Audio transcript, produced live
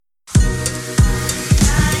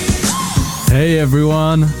Hey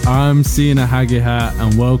everyone, I'm Sina Hagihat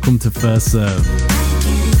and welcome to First Serve.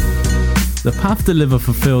 The path to live a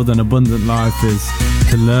fulfilled and abundant life is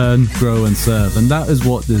to learn, grow and serve, and that is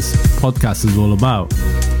what this podcast is all about.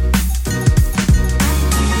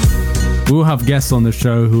 We'll have guests on the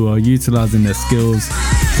show who are utilizing their skills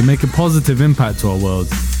to make a positive impact to our world.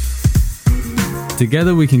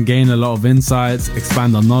 Together we can gain a lot of insights,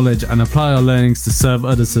 expand our knowledge and apply our learnings to serve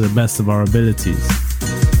others to the best of our abilities.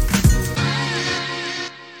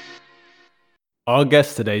 Our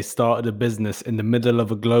guest today started a business in the middle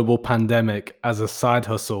of a global pandemic as a side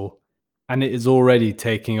hustle, and it is already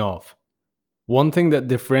taking off. One thing that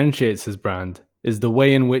differentiates his brand is the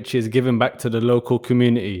way in which he is giving back to the local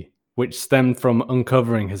community, which stemmed from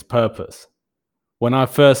uncovering his purpose. When I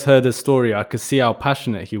first heard his story, I could see how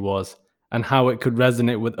passionate he was and how it could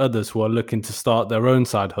resonate with others who are looking to start their own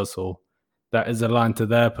side hustle that is aligned to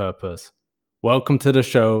their purpose. Welcome to the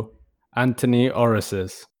show, Anthony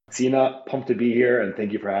Orrisis. Sina, pumped to be here and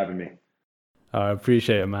thank you for having me. I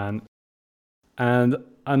appreciate it, man. And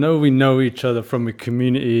I know we know each other from a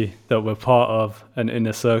community that we're part of, an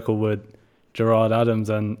inner circle with Gerard Adams.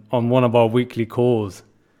 And on one of our weekly calls,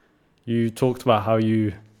 you talked about how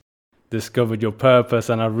you discovered your purpose.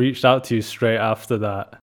 And I reached out to you straight after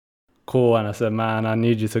that call and I said, man, I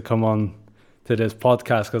need you to come on to this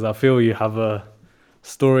podcast because I feel you have a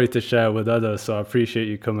story to share with others, so I appreciate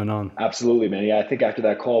you coming on. Absolutely, man. Yeah, I think after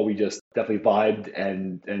that call, we just definitely vibed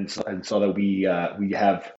and saw that we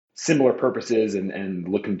have similar purposes and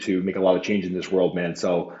looking to make a lot of change in this world, man.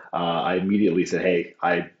 So I immediately said, hey,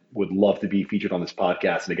 I would love to be featured on this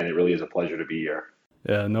podcast. And again, it really is a pleasure to be here.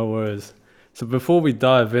 Yeah, no worries. So before we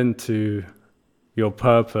dive into your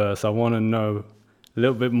purpose, I want to know a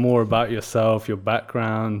little bit more about yourself, your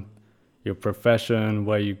background, your profession,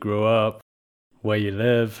 where you grew up, where you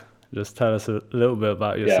live. Just tell us a little bit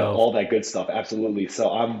about yourself. Yeah, all that good stuff. Absolutely.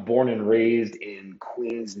 So I'm born and raised in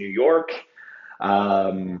Queens, New York.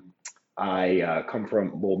 I come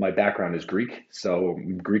from, my background is Greek, so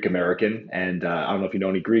I'm Greek American. And I don't know if you know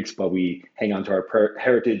any Greeks, but we hang on to our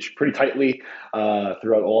heritage pretty tightly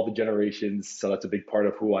throughout all the generations. So that's a big part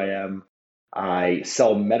of who I am. I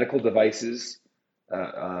sell medical devices,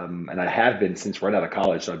 and I have been since right out of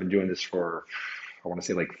college. So I've been doing this for I want to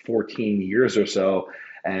say like 14 years or so.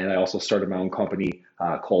 And I also started my own company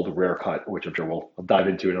called Rare Cut, which I'm sure we'll dive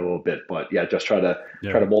into in a little bit. But yeah, just try to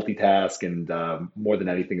multitask and more than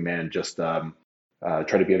anything, man, just try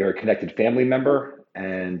to be a very connected family member.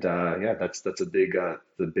 And yeah, that's a big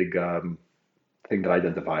thing that I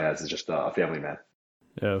identify as is just a family man.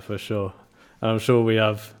 Yeah, for sure. And I'm sure we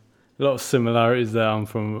have a lot of similarities there. I'm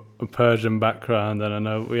from a Persian background, and I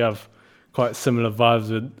know we have quite similar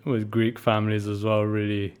vibes with Greek families as well,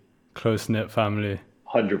 really close-knit family.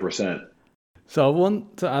 100%. So I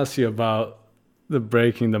want to ask you about the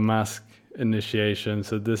Breaking the Mask initiation.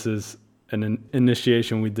 So this is an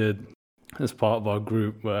initiation we did as part of our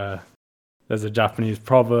group where there's a Japanese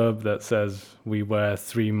proverb that says we wear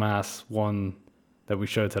 3 masks, one that we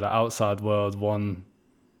show to the outside world, one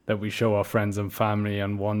that we show our friends and family,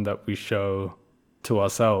 and one that we show to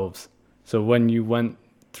ourselves. So when you went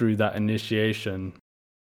through that initiation,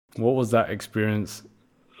 what was that experience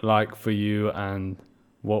like for you, and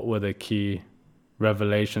what were the key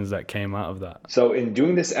revelations that came out of that? So in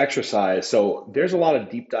doing this exercise, so there's a lot of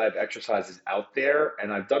deep dive exercises out there,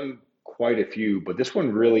 and I've done quite a few, but this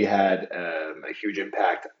one really had a huge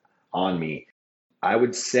impact on me. I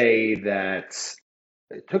would say that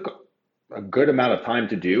it took a good amount of time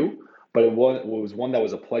to do, but it was one that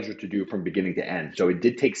was a pleasure to do from beginning to end. So it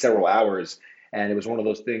did take several hours. And it was one of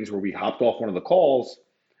those things where we hopped off one of the calls.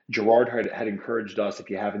 Gerard had encouraged us, if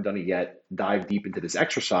you haven't done it yet, dive deep into this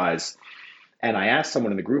exercise. And I asked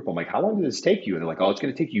someone in the group, I'm like, how long did this take you? And they're like, oh, it's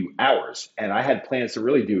going to take you hours. And I had plans to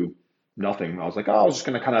really do nothing. I was like, oh, I was just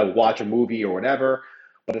going to kind of watch a movie or whatever.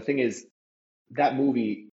 But the thing is, that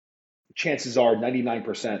movie, chances are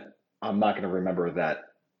 99% I'm not going to remember that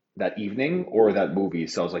evening or that movie.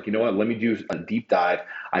 So I was like, you know what, let me do a deep dive.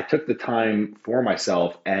 I took the time for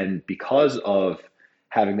myself, and because of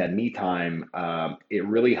having that me time, it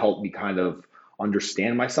really helped me kind of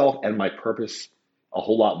understand myself and my purpose a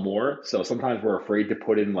whole lot more. So sometimes we're afraid to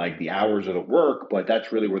put in like the hours of the work, but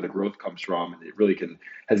that's really where the growth comes from. And it really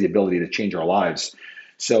has the ability to change our lives.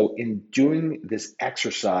 So in doing this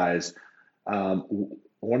exercise,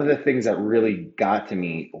 one of the things that really got to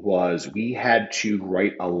me was we had to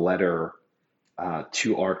write a letter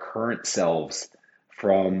to our current selves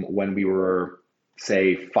from when we were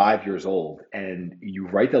say 5 years old, and you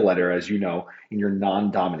write the letter, as you know, in your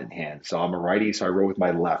non-dominant hand. So I'm a righty, so I wrote with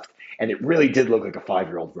my left. And it really did look like a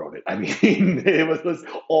 5-year-old wrote it. I mean, it was just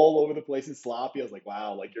all over the place and sloppy. I was like,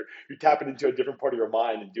 wow, like you're tapping into a different part of your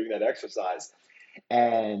mind and doing that exercise.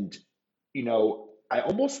 And, I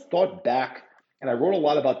almost thought back and I wrote a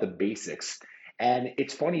lot about the basics. And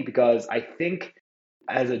it's funny because I think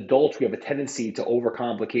as adults, we have a tendency to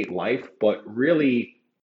overcomplicate life, but really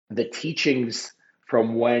the teachings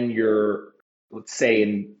from when you're, let's say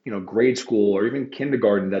in, grade school or even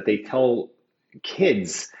kindergarten that they tell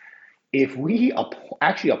kids, if we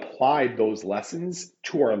actually applied those lessons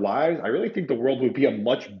to our lives, I really think the world would be a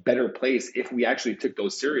much better place if we actually took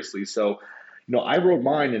those seriously. So, I wrote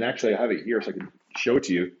mine, and actually I have it here so I can show it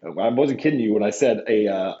to you. I wasn't kidding you when I said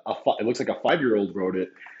it looks like a 5-year-old wrote it.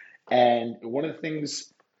 And one of the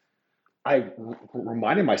things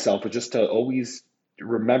reminded myself was just to always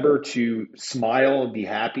remember to smile and be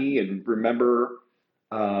happy, and remember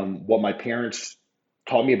what my parents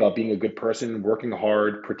taught me about being a good person, working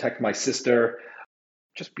hard, protect my sister,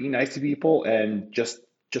 just be nice to people, and just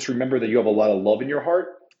remember that you have a lot of love in your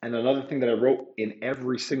heart. And another thing that I wrote in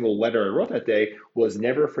every single letter I wrote that day was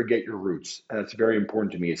never forget your roots. And that's very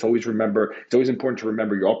important to me. It's always important to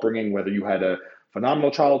remember your upbringing, whether you had a phenomenal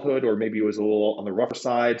childhood or maybe it was a little on the rougher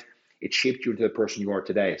side. It shaped you into the person you are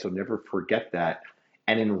today. So never forget that.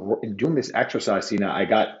 And in doing this exercise, I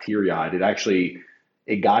got teary eyed.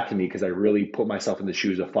 It got to me because I really put myself in the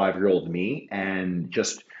shoes of 5-year-old me, and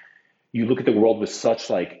just you look at the world with such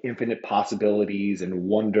like infinite possibilities and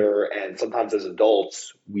wonder, and sometimes as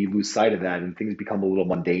adults we lose sight of that and things become a little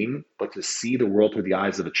mundane, but to see the world through the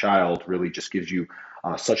eyes of a child really just gives you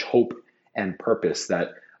such hope and purpose that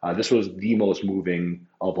this was the most moving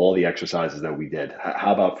of all the exercises that we did.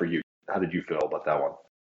 How about for you? How did you feel about that one?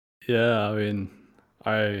 Yeah, I mean,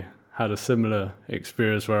 I had a similar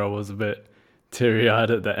experience where I was a bit teary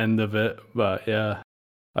eyed at the end of it. But yeah,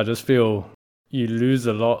 I just feel you lose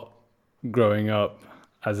a lot growing up,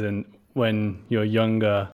 as in when you're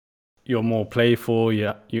younger, you're more playful,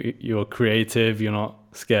 you're creative, you're not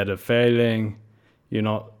scared of failing, you're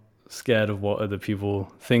not scared of what other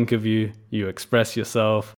people think of you, you express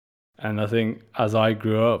yourself. And I think as I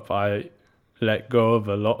grew up, I let go of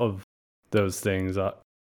a lot of those things. I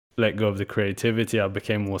let go of the creativity. I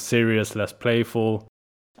became more serious, less playful,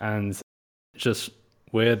 and just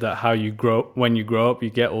weird that how when you grow up,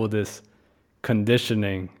 you get all this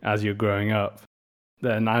conditioning as you're growing up.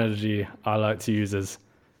 The analogy I like to use is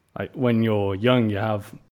like when you're young, you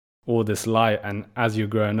have all this light, and as you're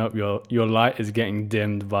growing up, your light is getting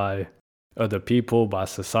dimmed by other people, by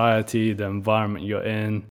society, the environment you're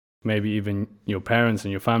in, maybe even your parents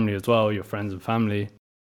and your family as well, your friends and family.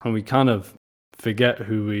 And we kind of forget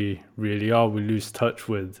who we really are. We lose touch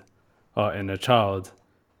with our inner child.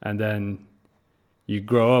 And then you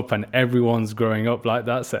grow up and everyone's growing up like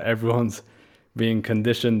that. So everyone's being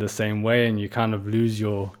conditioned the same way, and you kind of lose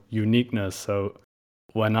your uniqueness. So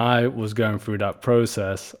when I was going through that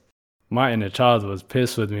process, my inner child was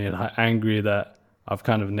pissed with me and angry that I've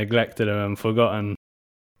kind of neglected him and forgotten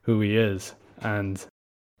who he is. And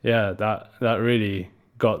yeah, that really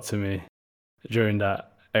got to me during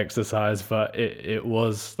that exercise. But it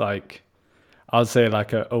was like, I'd say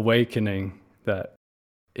like a awakening that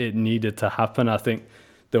it needed to happen. I think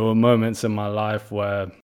there were moments in my life where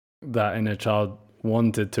that inner child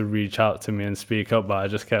wanted to reach out to me and speak up, but I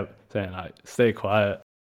just kept saying like, stay quiet.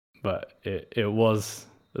 But it was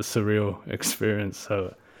a surreal experience.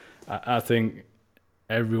 So I think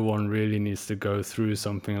everyone really needs to go through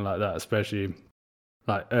something like that, especially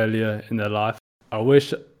like earlier in their life. I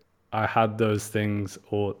wish I had those things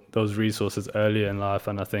or those resources earlier in life,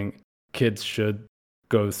 and I think kids should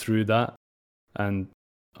go through that. And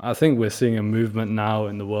I think we're seeing a movement now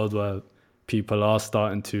in the world where people are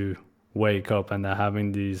starting to wake up and they're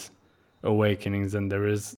having these awakenings, and there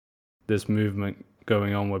is this movement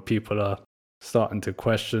going on where people are starting to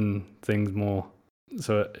question things more.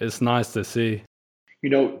 So it's nice to see.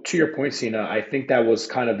 To your point, Sina, I think that was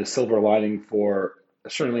kind of the silver lining for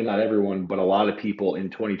certainly not everyone, but a lot of people in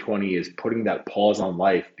 2020 is putting that pause on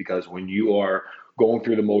life, because when you are going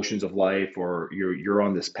through the motions of life or you're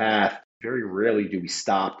on this path, very rarely do we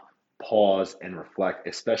stop, pause, and reflect,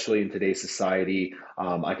 especially in today's society.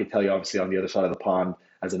 I could tell you, obviously, on the other side of the pond,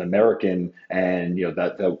 as an American, and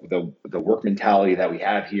that the work mentality that we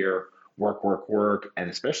have here, work, work, work, and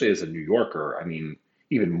especially as a New Yorker, I mean,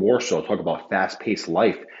 even more so, talk about fast-paced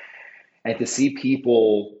life, and to see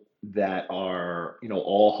people that are,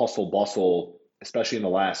 all hustle bustle, especially in the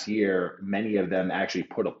last year, many of them actually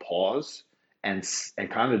put a pause and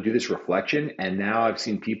kind of do this reflection. And now I've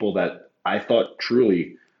seen people that I thought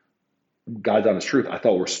truly, God's honest truth, I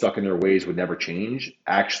thought we're stuck in their ways, would never change,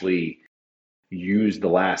 actually used the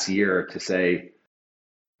last year to say,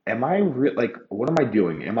 am I like, what am I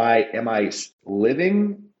doing? Am I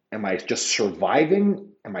living? Am I just surviving?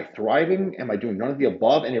 Am I thriving? Am I doing none of the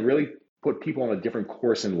above? And it really put people on a different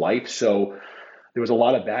course in life. So there was a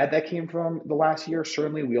lot of bad that came from the last year.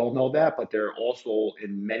 Certainly, we all know that, but there also,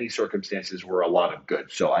 in many circumstances, were a lot of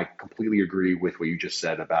good. So I completely agree with what you just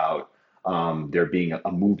said about there being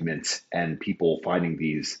a movement and people finding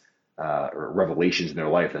these revelations in their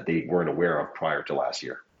life that they weren't aware of prior to last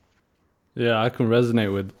year. Yeah, I can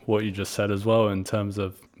resonate with what you just said as well in terms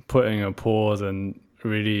of putting a pause and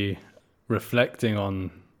really reflecting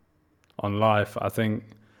on life. I think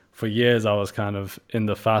for years I was kind of in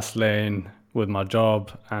the fast lane with my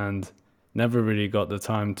job and never really got the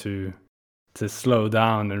time to slow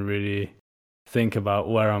down and really think about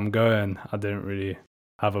where I'm going. I didn't really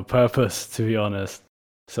have a purpose, to be honest.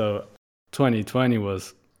 So 2020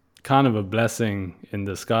 was kind of a blessing in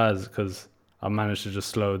disguise because I managed to just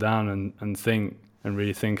slow down and think and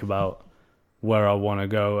really think about where I want to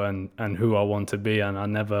go and who I want to be. And I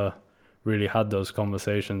never really had those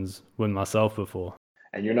conversations with myself before.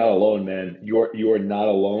 And you're not alone, man. You are not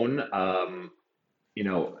alone. You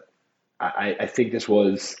know, I think this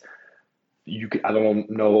was you could, I don't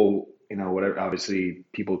know, whatever. Obviously,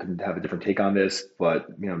 people can have a different take on this,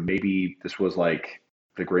 but maybe this was like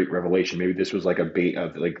the great revelation. Maybe this was like a bait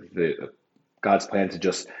of like the God's plan to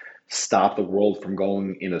just stop the world from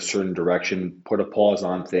going in a certain direction, put a pause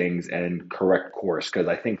on things, and correct course. Because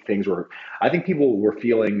I think people were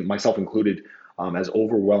feeling, myself included, as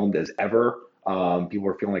overwhelmed as ever. People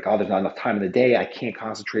were feeling like, oh, there's not enough time in the day. I can't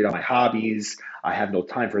concentrate on my hobbies. I have no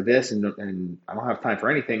time for this, and I don't have time for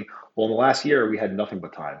anything. Well, in the last year, we had nothing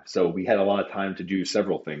but time. So we had a lot of time to do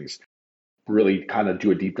several things, really kind of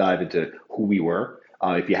do a deep dive into who we were.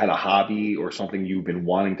 If you had a hobby or something you've been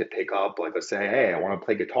wanting to pick up, like let's say, hey, I want to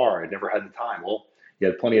play guitar, I never had the time. Well, you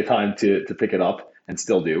had plenty of time to pick it up and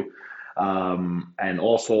still do. And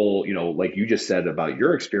also, like you just said about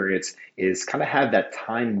your experience, is kind of have that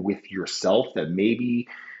time with yourself that maybe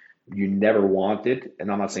you never wanted. And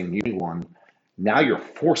I'm not saying you need one. Now you're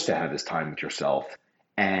forced to have this time with yourself.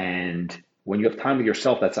 And when you have time with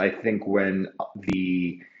yourself, that's, I think, when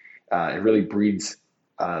it really breeds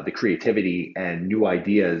the creativity and new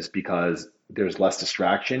ideas because there's less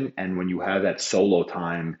distraction. And when you have that solo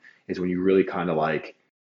time is when you really kind of like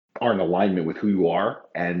are in alignment with who you are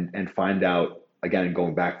and find out, again,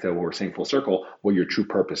 going back to what we're saying full circle, what your true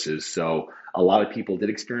purpose is. So a lot of people did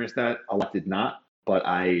experience that, a lot did not. But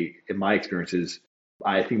in my experiences,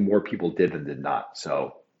 I think more people did than did not.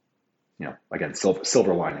 So, again,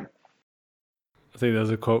 silver lining. I think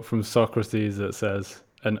there's a quote from Socrates that says,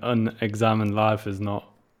 "An unexamined life is not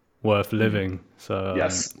worth Mm, living." So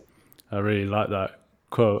yes. I really like that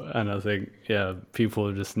quote, and I think yeah,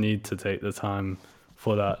 people just need to take the time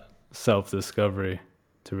for that self-discovery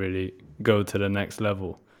to really go to the next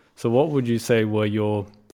level. So, what would you say were your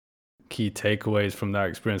key takeaways from that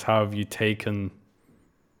experience? How have you taken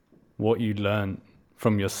what you learned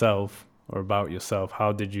from yourself or about yourself?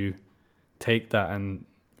 How did you take that and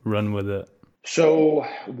run with it? So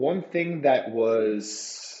one thing that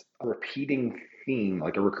was a repeating theme,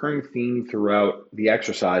 like a recurring theme throughout the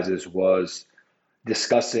exercises, was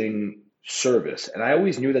discussing service. And I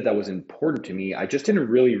always knew that that was important to me. I just didn't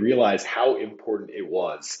really realize how important it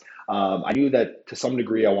was. I knew that to some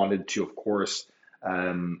degree I wanted to, of course,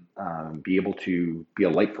 be able to be a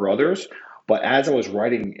light for others. But as I was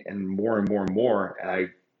writing and more and more and more, and I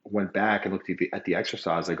went back and looked at the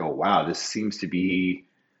exercise, I go, wow, this seems to be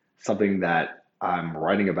something that I'm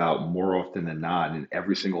writing about more often than not in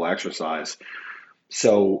every single exercise.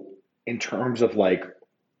 So, in terms of like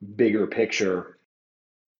bigger picture,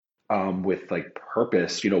 with like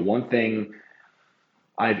purpose, one thing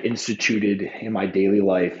I've instituted in my daily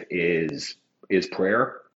life is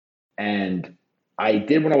prayer. And I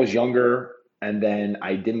did when I was younger, and then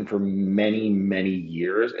I didn't for many, many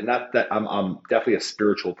years. And not that I'm definitely a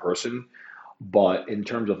spiritual person, but in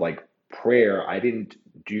terms of like prayer, I didn't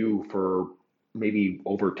do for maybe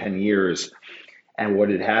over 10 years. And what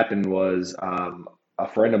had happened was a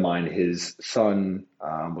friend of mine, his son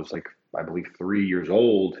was like, I believe, 3 years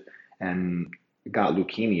old and got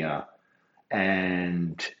leukemia.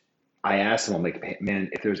 And I asked him, I'm like, "Hey, man,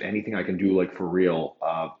 if there's anything I can do, like for real,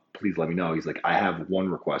 please let me know." He's like, "I have one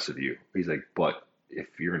request of you." He's like, "But if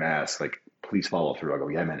you're gonna ask, like, please follow through." I go,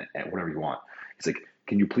 "Yeah, man, whatever you want." He's like,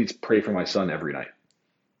 "Can you please pray for my son every night?"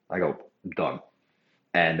 I go, "Done."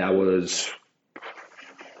 And that was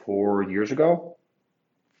 4 years ago,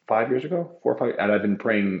 5 years ago, 4 or 5, and I've been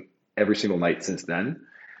praying. every single night since then.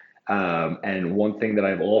 And one thing that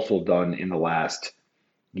I've also done in the last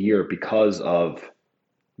year because of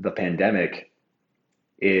the pandemic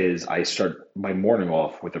is I start my morning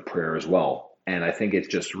off with a prayer as well. And I think it's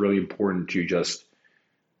just really important to just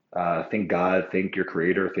thank God, thank your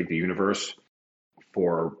creator, thank the universe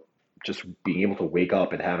for just being able to wake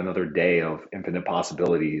up and have another day of infinite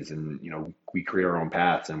possibilities. And, we create our own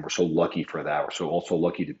paths and we're so lucky for that. We're so also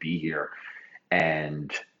lucky to be here.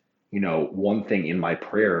 And, one thing in my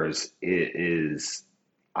prayers is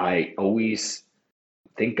I always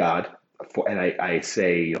thank God for, and I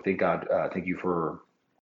say, thank God, thank you for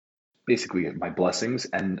basically my blessings.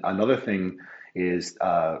 And another thing is,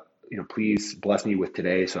 please bless me with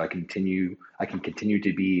today so I can continue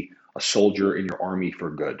to be a soldier in your army for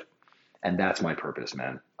good. And that's my purpose,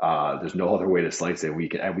 man. There's no other way to slice it. We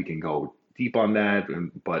can go deep on that,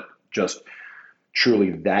 but just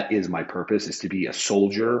truly, that is my purpose: is to be a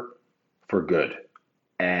soldier for good,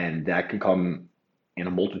 and that can come in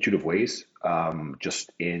a multitude of ways.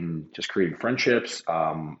 Just creating friendships,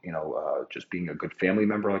 just being a good family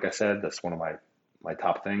member. Like I said, that's one of my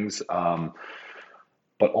top things.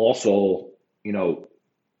 But also, you know,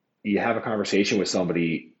 you have a conversation with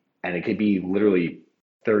somebody, and it could be literally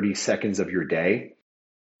 30 seconds of your day,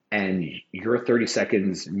 and your 30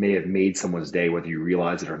 seconds may have made someone's day, whether you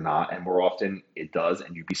realize it or not. And more often it does,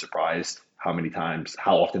 and you'd be surprised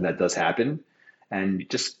how often that does happen. And it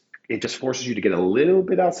just forces you to get a little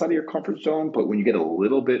bit outside of your comfort zone. But when you get a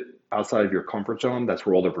little bit outside of your comfort zone, that's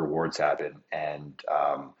where all the rewards happen. And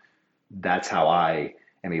that's how I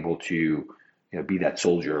am able to, be that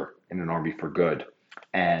soldier in an army for good.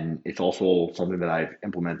 And it's also something that I've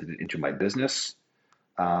implemented into my business,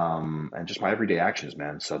 and just my everyday actions,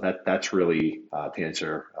 man. So that's really, to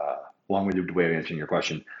answer, long-winded way of answering your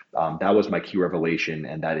question. That was my key revelation,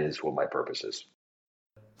 and that is what my purpose is.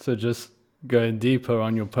 So just going deeper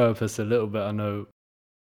on your purpose a little bit, I know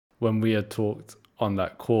when we had talked on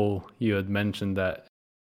that call, you had mentioned that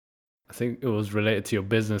I think it was related to your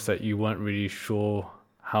business that you weren't really sure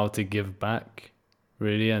how to give back,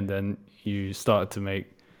 really, and then you started to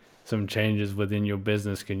make some changes within your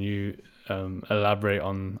business. Can you elaborate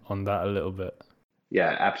on that a little bit?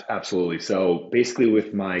 Yeah, absolutely. So basically,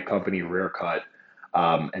 with my company Rare Cut,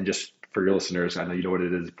 and just for your listeners, I know you know what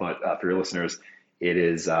it is, but for your listeners, it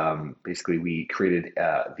is basically we created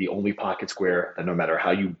the only pocket square that no matter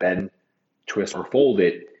how you bend, twist, or fold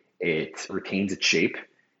it, it retains its shape,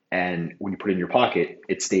 and when you put it in your pocket,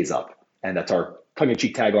 it stays up. And that's our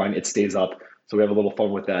tongue-in-cheek tagline: "It stays up." So we have a little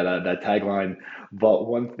fun with that tagline. But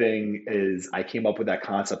one thing is, I came up with that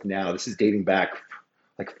concept. Now this is dating back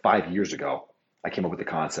like 5 years ago. I came up with the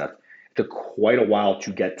concept. It took quite a while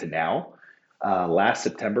to get to now. Last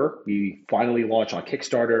September, we finally launched on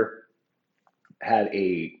Kickstarter, had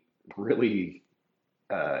a really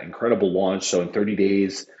incredible launch. So in 30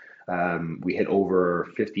 days, we hit over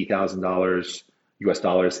 $50,000 US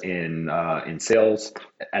dollars in sales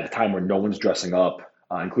at a time where no one's dressing up,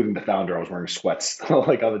 including the founder. I was wearing sweats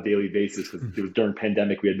like on a daily basis because it was during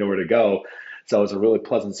pandemic. We had nowhere to go. So it was a really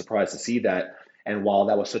pleasant surprise to see that. And while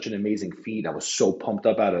that was such an amazing feat, I was so pumped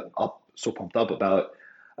up about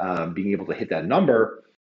being able to hit that number.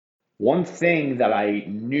 One thing that I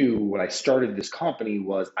knew when I started this company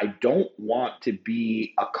was I don't want to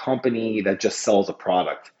be a company that just sells a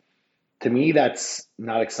product. To me, that's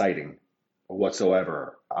not exciting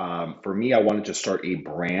whatsoever. For me, I wanted to start a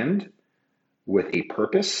brand with a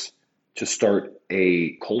purpose, to start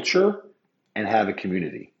a culture, and have a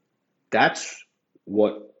community. That's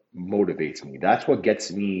what motivates me. That's what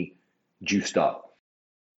gets me juiced up.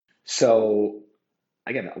 So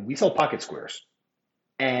again, we sell pocket squares.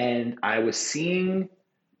 And I was seeing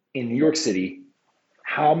in New York City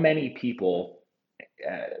how many people,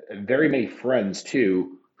 very many friends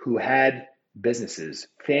too, who had businesses,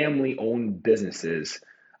 family owned businesses,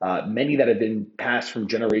 many that had been passed from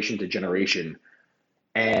generation to generation.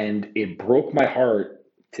 And it broke my heart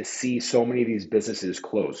to see so many of these businesses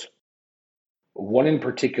close. One in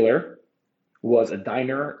particular was a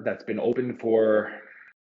diner that's been open for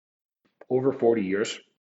over 40 years.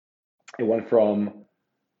 It went from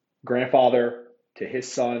grandfather to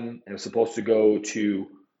his son, and it was supposed to go to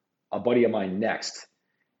a buddy of mine next.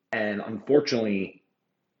 And unfortunately,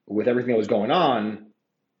 with everything that was going on,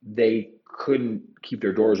 they couldn't keep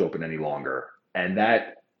their doors open any longer. And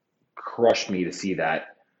that crushed me to see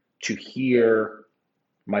that, to hear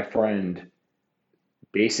my friend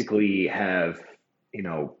basically have,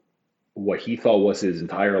 what he thought was his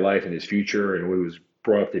entire life and his future and what he was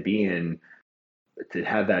brought up to be in, to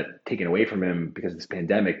have that taken away from him because of this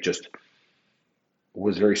pandemic, just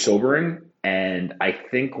was very sobering. And I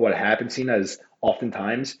think what happens, Sina, is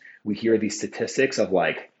oftentimes we hear these statistics of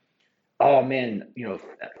like, oh man,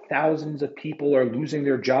 thousands of people are losing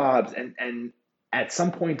their jobs. And at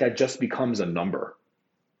some point that just becomes a number.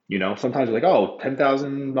 Sometimes we're like, oh,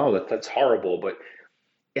 10,000, no, that's horrible. But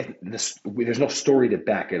there's no story to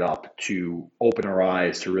back it up, to open our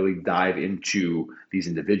eyes, to really dive into these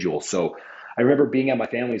individuals. So I remember being at my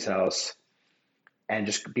family's house and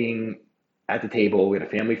just being at the table. We had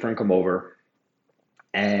a family friend come over,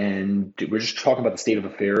 and we're just talking about the state of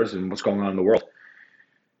affairs and what's going on in the world.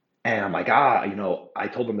 And I'm like, I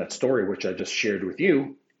told them that story, which I just shared with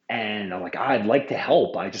you. And I'm like, I'd like to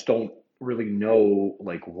help. I just don't really know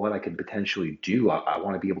like what I could potentially do. I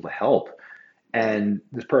want to be able to help. And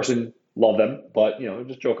this person loved them, but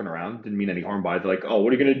just joking around, didn't mean any harm by it. They're like, oh,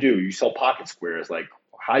 what are you gonna do? You sell pocket squares. Like,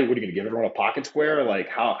 what are you gonna give everyone a pocket square? Like,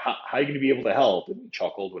 how are you gonna be able to help? And we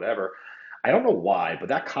chuckled, whatever. I don't know why, but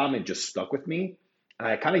that comment just stuck with me. And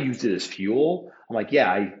I kind of used it as fuel. I'm like,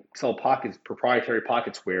 yeah, I sell proprietary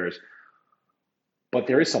pocket squares, but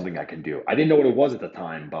there is something I can do. I didn't know what it was at the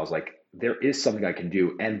time, but I was like, there is something I can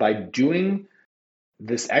do. And by doing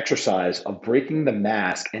this exercise of breaking the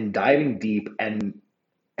mask and diving deep and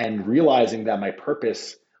realizing that my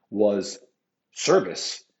purpose was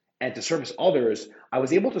service and to service others, I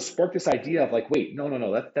was able to spark this idea of like, wait,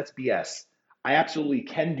 no, that's BS. I absolutely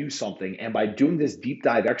can do something. And by doing this deep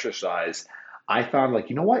dive exercise, I found like,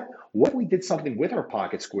 you know what? What if we did something with our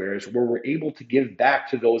pocket squares where we're able to give back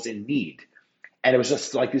to those in need? And it was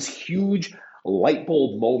just like this huge light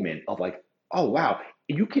bulb moment of like, oh, wow,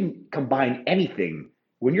 you can combine anything.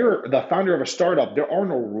 When you're the founder of a startup, there are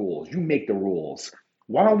no rules. You make the rules.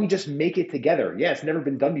 Why don't we just make it together? Yeah, it's never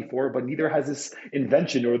been done before, but neither has this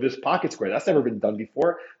invention or this pocket square. That's never been done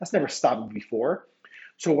before. That's never stopped before.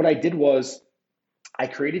 So what I did was I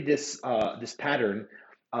created this pattern.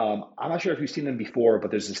 I'm not sure if you've seen them before,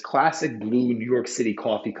 but there's this classic blue New York City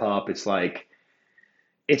coffee cup.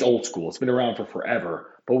 It's old school. It's been around for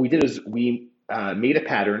forever. But what we did is we made a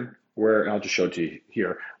pattern where, and I'll just show it to you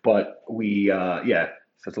here, but yeah,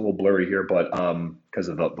 so it's a little blurry here, but because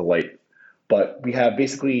of the light. But we have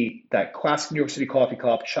basically that classic New York City coffee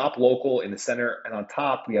cup, shop local in the center, and on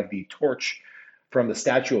top we have the torch from the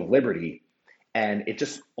Statue of Liberty. And it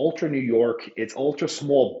just ultra New York, it's ultra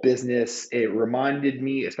small business. It reminded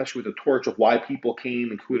me, especially with the torch, of why people came,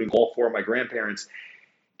 including all four of my grandparents,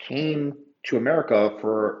 came to America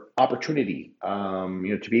for opportunity,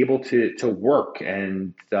 to be able to work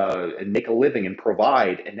and make a living and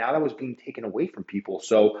provide. And now that was being taken away from people.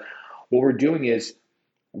 So what we're doing is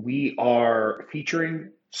we are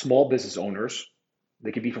featuring small business owners.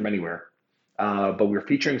 They could be from anywhere, but we're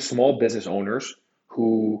featuring small business owners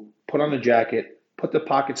who put on the jacket, put the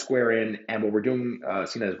pocket square in, and what we're doing,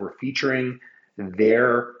 Sina, is we're featuring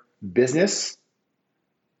their business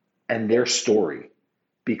and their story,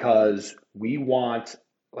 because we want,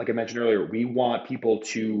 like I mentioned earlier, we want people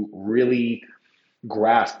to really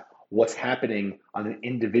grasp what's happening on an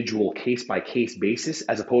individual case by case basis,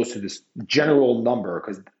 as opposed to this general number,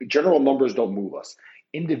 because general numbers don't move us.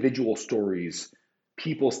 Individual stories,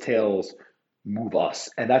 people's tales move us.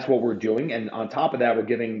 And that's what we're doing. And on top of that, we're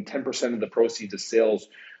giving 10% of the proceeds of sales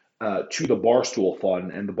to the Barstool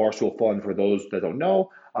Fund. And the Barstool Fund, for those that don't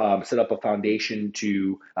know, set up a foundation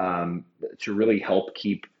to really help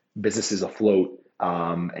keep businesses afloat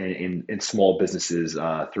in small businesses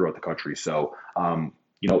throughout the country. So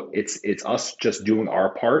it's us just doing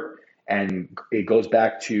our part, and it goes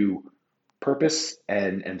back to purpose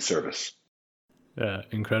and service. Yeah,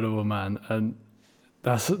 incredible, man. And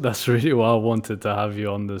that's really why I wanted to have you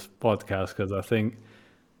on this podcast, because I think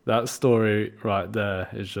that story right there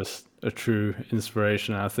is just a true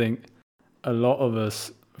inspiration. I think a lot of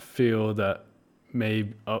us feel that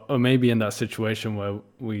maybe in that situation where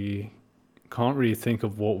we can't really think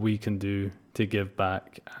of what we can do to give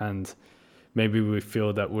back, and maybe we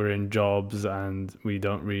feel that we're in jobs and we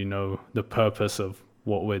don't really know the purpose of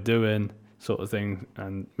what we're doing, sort of thing,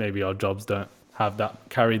 and maybe our jobs don't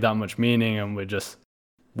carry that much meaning, and we're just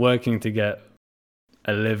working to get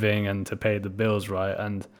a living and to pay the bills, right?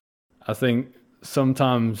 And I think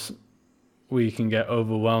sometimes we can get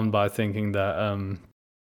overwhelmed by thinking that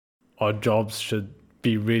our jobs should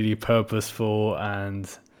be really purposeful and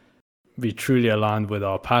be truly aligned with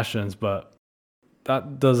our passions, but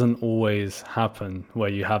that doesn't always happen, where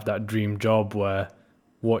you have that dream job where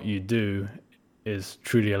what you do is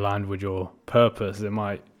truly aligned with your purpose. It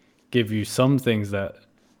might give you some things that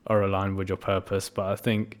are aligned with your purpose, but I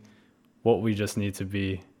think what we just need to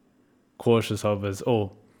be cautious of is,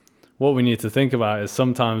 what we need to think about is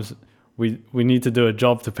sometimes we need to do a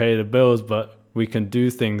job to pay the bills, but we can do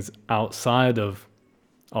things outside of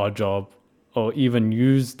our job, or even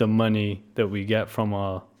use the money that we get from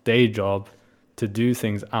our day job to do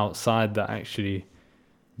things outside that actually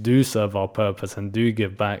do serve our purpose and do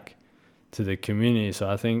give back to the community. So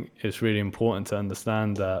I think it's really important to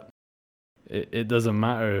understand that it doesn't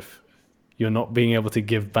matter if you're not being able to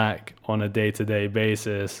give back on a day-to-day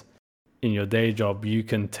basis in your day job. You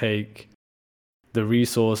can take the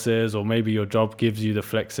resources, or maybe your job gives you the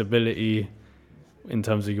flexibility in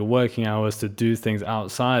terms of your working hours to do things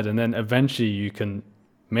outside, and then eventually you can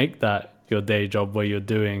make that your day job, where you're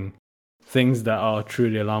doing things that are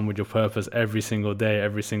truly aligned with your purpose every single day,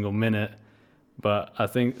 every single minute. But I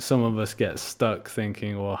think some of us get stuck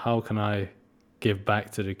thinking, well, how can I give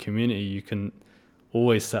back to the community? You can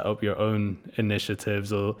always set up your own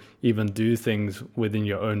initiatives, or even do things within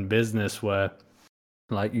your own business where,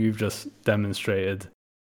 like you've just demonstrated,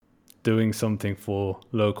 doing something for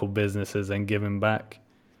local businesses and giving back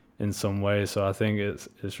in some way. So I think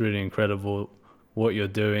it's really incredible what you're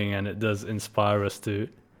doing, and it does inspire us to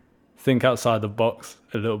think outside the box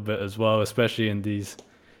a little bit as well, especially in these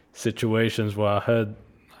situations where I heard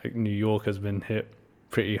like New York has been hit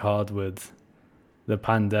pretty hard with the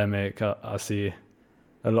pandemic. I see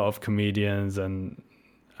a lot of comedians and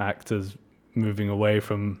actors moving away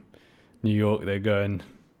from New York. They're going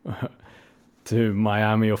to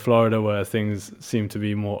Miami or Florida, where things seem to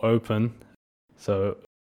be more open. So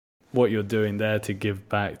what you're doing there to give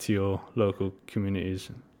back to your local communities,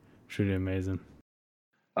 truly amazing.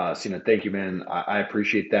 Sina, thank you, man. I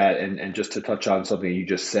appreciate that. And just to touch on something you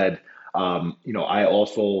just said, I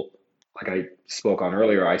also, like I spoke on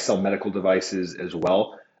earlier, I sell medical devices as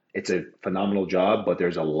well. It's a phenomenal job, but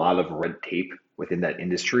there's a lot of red tape within that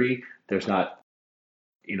industry. There's not,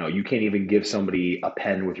 you can't even give somebody a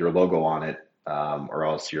pen with your logo on it, or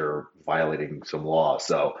else you're violating some law.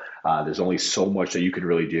 So there's only so much that you can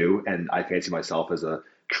really do. And I fancy myself as a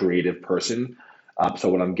creative person. So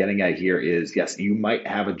what I'm getting at here is, yes, you might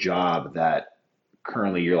have a job that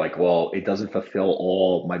currently you're like, well, it doesn't fulfill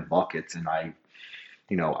all my buckets, and I'm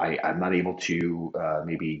not able to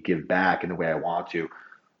maybe give back in the way I want to.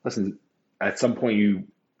 Listen, at some point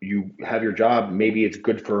you have your job. Maybe it's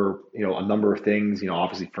good for a number of things.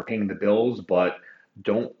 Obviously for paying the bills, but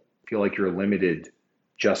don't feel like you're limited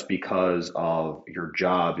just because of your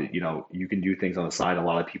job. You can do things on the side. A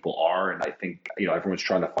lot of people are, and I think everyone's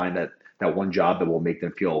trying to find that one job that will make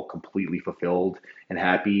them feel completely fulfilled and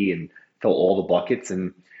happy and fill all the buckets.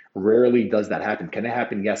 And rarely does that happen. Can it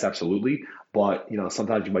happen? Yes, absolutely. But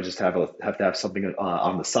sometimes you might just have to have something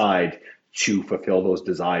on the side to fulfill those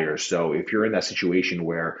desires. So if you're in that situation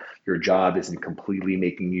where your job isn't completely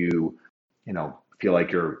making you, feel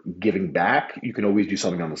like you're giving back, you can always do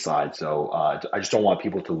something on the side. So I just don't want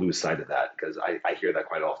people to lose sight of that, because I hear that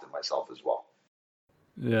quite often myself as well.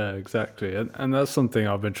 Yeah, exactly. And that's something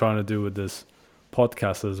I've been trying to do with this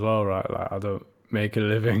podcast as well, right? Like, I don't make a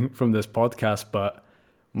living from this podcast, but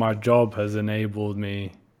my job has enabled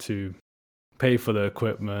me to pay for the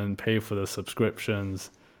equipment, pay for the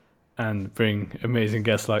subscriptions, and bring amazing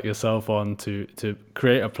guests like yourself on to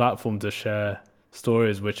create a platform to share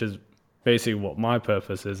stories, which is basically what my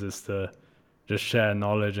purpose is to just share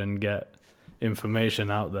knowledge and get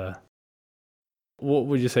information out there. What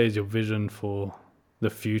would you say is your vision for the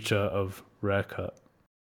future of Rarecut?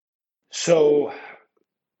 So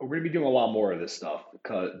we're going to be doing a lot more of this stuff,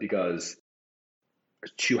 because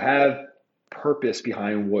to have purpose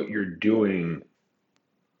behind what you're doing,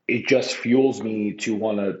 it just fuels me to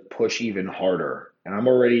want to push even harder. And I'm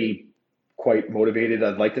already quite motivated,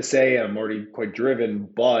 I'd like to say. I'm already quite driven,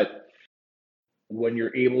 but when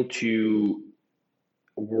you're able to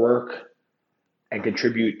work and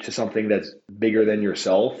contribute to something that's bigger than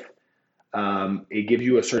yourself, it gives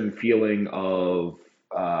you a certain feeling of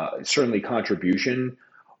certainly contribution,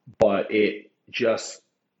 but it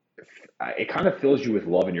kind of fills you with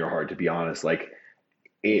love in your heart, to be honest. Like,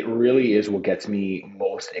 it really is what gets me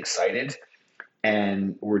most excited.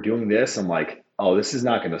 And we're doing this. I'm like, oh, this is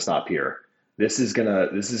not going to stop here. This is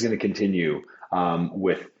gonna continue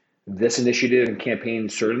with this initiative and campaign,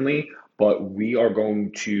 certainly, but we are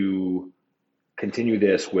going to continue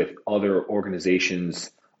this with other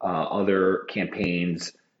organizations, other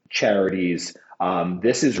campaigns, charities.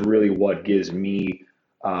 This is really what gives me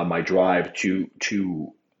my drive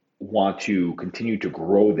to want to continue to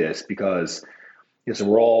grow this, because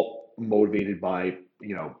we're all motivated by,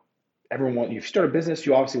 everyone. You start a business,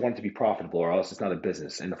 you obviously want it to be profitable, or else it's not a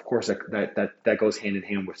business. And of course, that goes hand in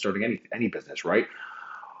hand with starting any business, right?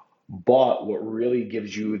 But what really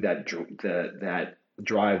gives you that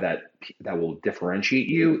drive that will differentiate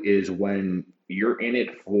you is when you're in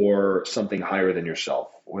it for something higher than yourself,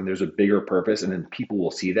 when there's a bigger purpose, and then people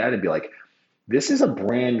will see that and be like, this is a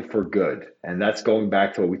brand for good. And that's going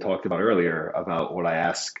back to what we talked about earlier about what I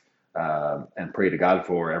ask and pray to God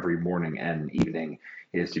for every morning and evening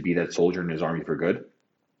is to be that soldier in his army for good.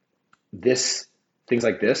 Things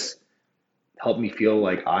like this help me feel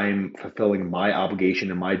like I'm fulfilling my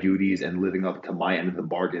obligation and my duties and living up to my end of the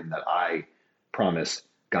bargain that I promise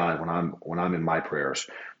God when I'm in my prayers.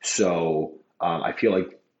 So I feel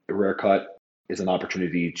like Rare Cut is an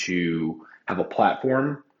opportunity to have a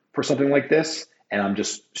platform for something like this, and I'm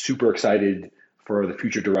just super excited for the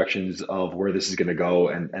future directions of where this is going to go.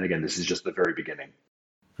 And again, this is just the very beginning.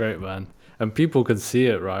 Great, man. And people can see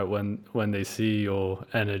it, right? When they see your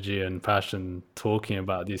energy and passion talking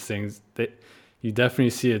about these things, you definitely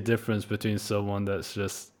see a difference between someone that's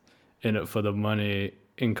just in it for the money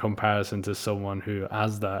in comparison to someone who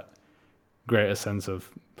has that greater sense of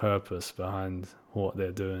purpose behind what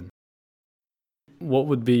they're doing. What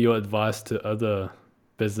would be your advice to other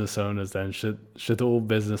business owners then? Should all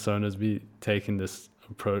business owners be taking this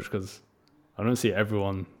approach? Because I don't see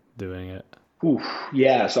everyone doing it. Oof,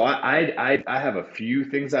 yeah, so I have a few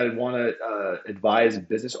things I'd want to advise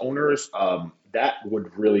business owners. That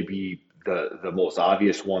would really be the most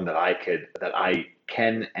obvious one that I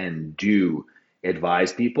can and do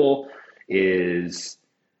advise people is,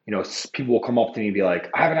 people will come up to me and be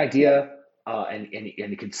like, I have an idea, and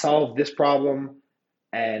it can solve this problem,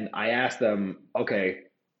 and I ask them, okay,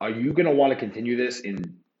 are you going to want to continue this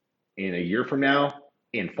in a year from now,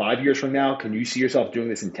 in 5 years from now? Can you see yourself doing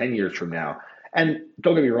this in 10 years from now? And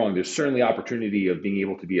don't get me wrong, there's certainly opportunity of being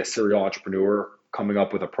able to be a serial entrepreneur, coming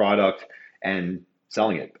up with a product and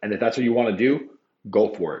selling it. And if that's what you want to do,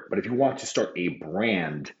 go for it. But if you want to start a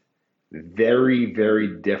brand, very,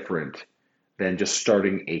 very different than just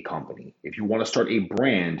starting a company. If you want to start a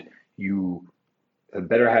brand, you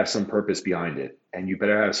better have some purpose behind it. And you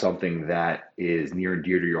better have something that is near and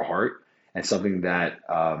dear to your heart and something that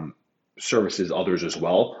services others as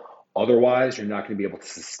well. Otherwise, you're not going to be able to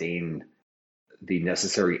sustain the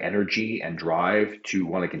necessary energy and drive to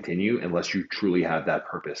want to continue unless you truly have that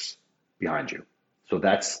purpose behind you. So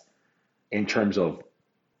that's in terms of,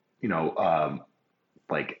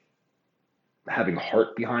 like having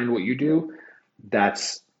heart behind what you do.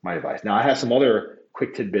 That's my advice. Now, I have some other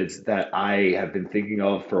quick tidbits that I have been thinking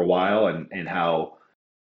of for a while and how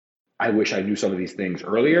I wish I knew some of these things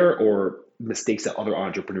earlier or mistakes that other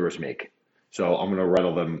entrepreneurs make. So I'm going to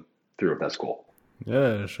rattle them through if that's cool.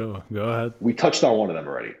 Yeah, sure. Go ahead. We touched on one of them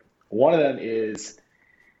already. One of them is,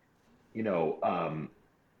 you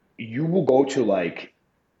will go to like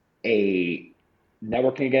a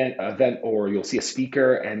networking event or you'll see a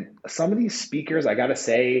speaker, and some of these speakers, I gotta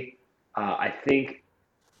say, I think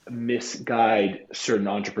misguide certain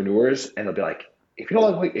entrepreneurs, and they'll be like, if you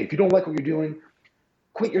don't like what you're doing,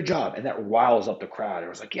 quit your job, and that riles up the crowd. It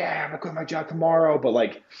was like, yeah, I'm gonna quit my job tomorrow, but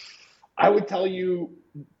like, I would tell you,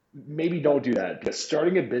 maybe don't do that because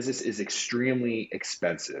starting a business is extremely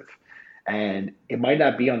expensive. And it might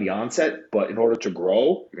not be on the onset, but in order to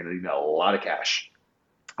grow, you're going to need a lot of cash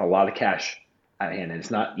at hand. And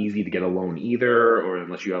it's not easy to get a loan either, or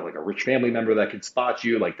unless you have like a rich family member that can spot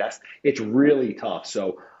you. It's really tough.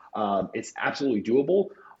 So it's absolutely doable,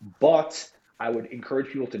 but I would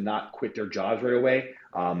encourage people to not quit their jobs right away.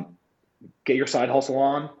 Get your side hustle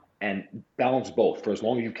on and balance both for as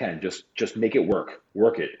long as you can. Just make it work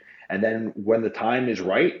it. And then when the time is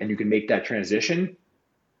right and you can make that transition,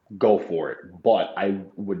 go for it. But I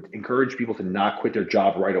would encourage people to not quit their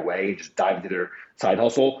job right away and just dive into their side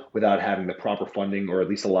hustle without having the proper funding or at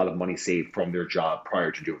least a lot of money saved from their job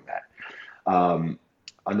prior to doing that.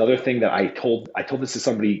 Another thing that I told this to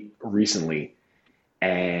somebody recently,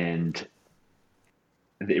 and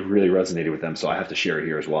it really resonated with them, so I have to share it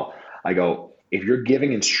here as well. I go, if you're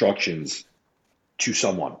giving instructions to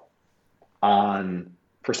someone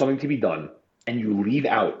for something to be done and you leave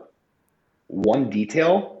out one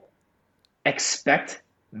detail, expect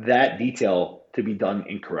that detail to be done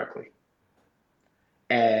incorrectly.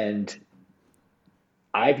 And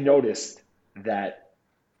I've noticed that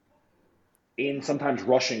in sometimes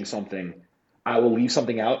rushing something, I will leave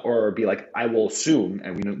something out or be like, I will assume,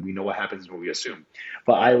 and we know what happens when we assume,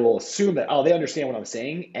 but I will assume that, they understand what I'm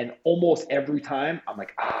saying. And almost every time I'm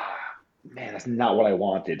like, man, that's not what I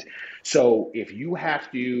wanted. So if you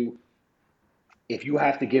have to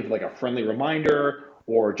give like a friendly reminder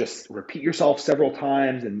or just repeat yourself several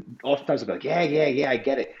times, and oftentimes I'll be like, yeah, I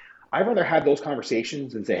get it. I'd rather have those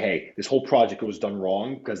conversations and say, hey, this whole project was done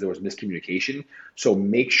wrong because there was miscommunication. So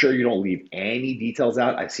make sure you don't leave any details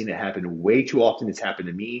out. I've seen it happen way too often. It's happened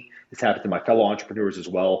to me. It's happened to my fellow entrepreneurs as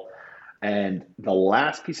well. And the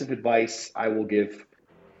last piece of advice I will give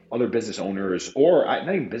other business owners, or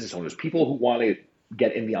not even business owners, people who want to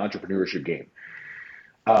get in the entrepreneurship game,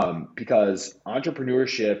 because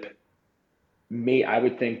entrepreneurship I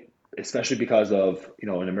would think, especially because of, in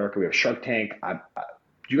America we have Shark Tank.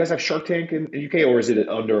 Do you guys have Shark Tank in the UK, or is it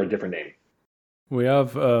under a different name? We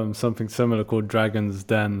have something similar called Dragon's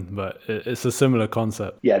Den, but it's a similar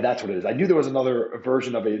concept. Yeah, that's what it is. I knew there was another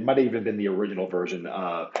version of it. It might have even been the original version.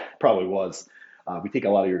 Probably was. We take a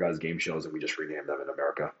lot of your guys' game shows and we just rename them in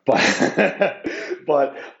America. But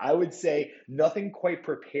but I would say nothing quite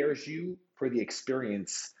prepares you for the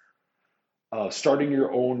experience of starting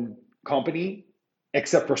your own company,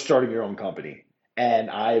 except for starting your own company. And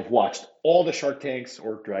I've watched all the Shark Tanks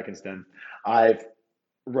or Dragon's Den. I've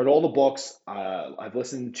read all the books. I've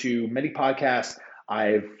listened to many podcasts.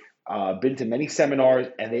 I've been to many seminars,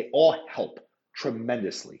 and they all help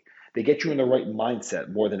tremendously. They get you in the right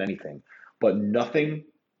mindset more than anything. But nothing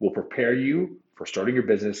will prepare you for starting your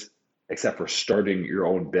business except for starting your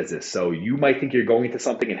own business. So you might think you're going into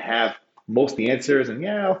something and have most of the answers, and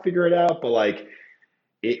yeah, I'll figure it out. But like,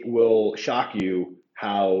 it will shock you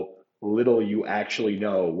how little you actually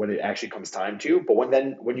know when it actually comes time to. But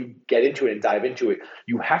when you get into it and dive into it,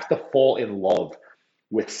 you have to fall in love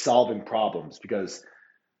with solving problems, because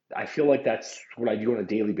I feel like that's what I do on a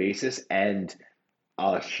daily basis. And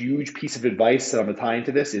a huge piece of advice that I'm gonna tie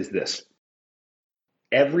into this is this: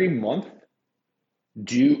 every month,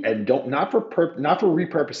 do and don't not for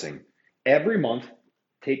repurposing. Every month,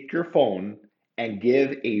 take your phone and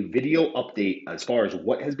give a video update as far as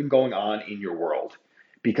what has been going on in your world.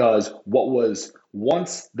 Because what was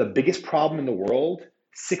once the biggest problem in the world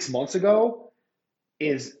 6 months ago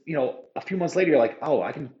is, a few months later, you're like, oh,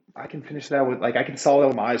 I can finish that with, like, I can solve that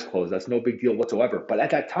with my eyes closed. That's no big deal whatsoever. But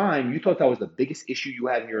at that time, you thought that was the biggest issue you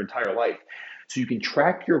had in your entire life. So you can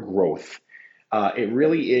track your growth. It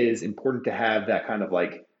really is important to have that kind of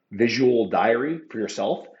like visual diary for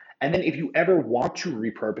yourself. And then if you ever want to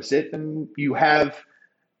repurpose it, then you have,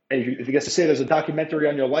 if you get to say there's a documentary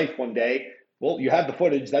on your life one day, well, you have the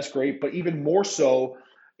footage, that's great. But even more so,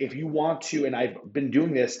 if you want to, and I've been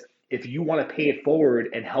doing this, if you want to pay it forward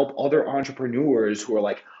and help other entrepreneurs who are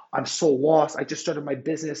like, I'm so lost, I just started my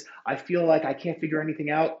business, I feel like I can't figure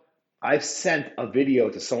anything out. I've sent a video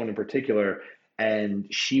to someone in particular, and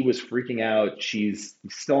she was freaking out. She's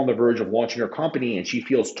still on the verge of launching her company and she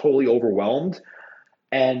feels totally overwhelmed.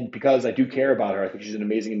 And because I do care about her, I think she's an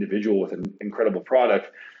amazing individual with an incredible product.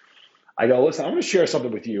 I go, listen, I'm going to share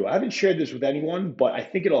something with you. I haven't shared this with anyone, but I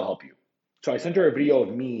think it'll help you. So I sent her a video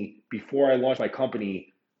of me before I launched my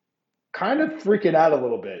company, kind of freaking out a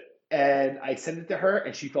little bit. And I sent it to her,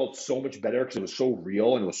 and she felt so much better because it was so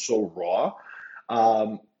real and it was so raw.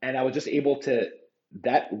 And I was just able to,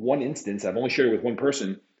 that one instance, I've only shared it with one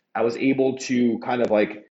person, I was able to kind of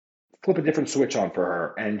like flip a different switch on for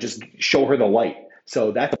her and just show her the light.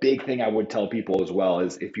 So that's a big thing I would tell people as well,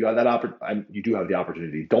 is if you have that you do have the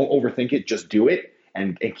opportunity. Don't overthink it, just do it,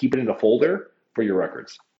 and keep it in a folder for your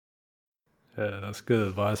records. Yeah, that's good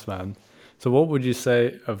advice, man. So what would you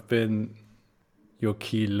say have been your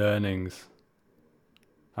key learnings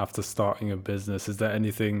after starting a business? Is there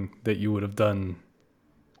anything that you would have done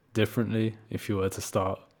differently if you were to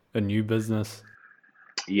start a new business?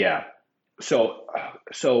 Yeah. So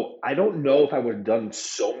I don't know if I would have done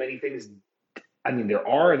so many things. I mean, there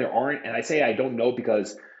are and there aren't. And I say I don't know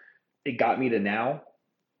because it got me to now,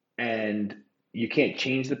 and you can't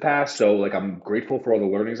change the past. So like, I'm grateful for all the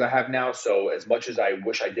learnings I have now. So as much as I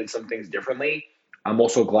wish I did some things differently, I'm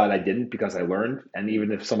also glad I didn't, because I learned. And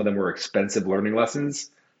even if some of them were expensive learning lessons,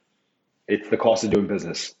 it's the cost of doing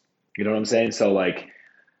business. You know what I'm saying? So like,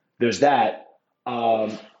 there's that.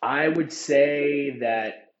 I would say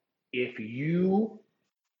that I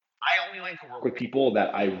only like to work with people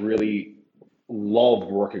that I really love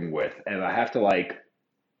working with, and I have to like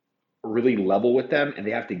really level with them, and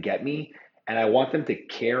they have to get me, and I want them to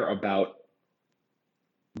care about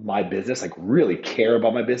my business, like really care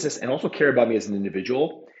about my business, and also care about me as an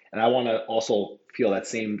individual. And I want to also feel that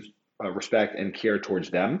same respect and care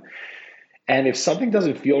towards them. And if something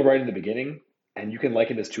doesn't feel right in the beginning, and you can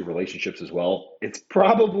liken this to relationships as well, it's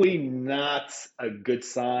probably not a good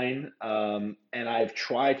sign. And I've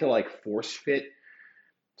tried to like force fit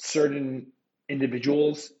certain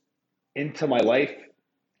individuals into my life.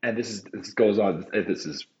 And this goes on. This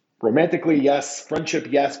is romantically, yes, friendship,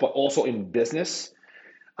 yes, but also in business,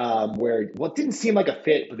 where what didn't seem like a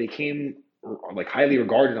fit, but they came like highly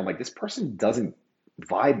regarded. I'm like, this person doesn't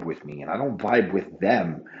vibe with me and I don't vibe with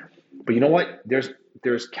them. But you know what?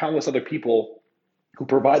 There's countless other people who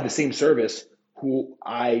provide the same service who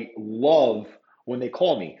I love when they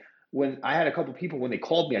call me. When I had a couple of people when they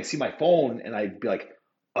called me, I see my phone and I'd be like,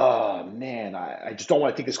 oh man, I just don't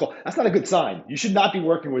want to take this call. That's not a good sign. You should not be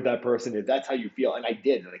working with that person if that's how you feel. And I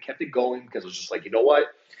did, and I kept it going because I was just like, you know what?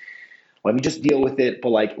 Let me just deal with it. But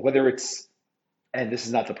like whether it's, and this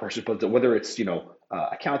is not the person, but whether it's,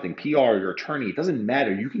 accounting, PR, your attorney, it doesn't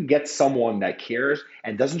matter. You can get someone that cares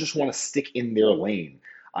and doesn't just want to stick in their lane.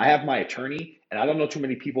 I have my attorney, and I don't know too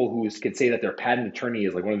many people who can say that their patent attorney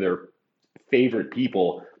is like one of their favorite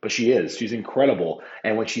people, but she is. She's incredible.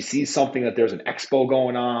 And when she sees something that there's an expo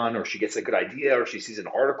going on, or she gets a good idea, or she sees an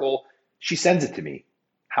article, she sends it to me.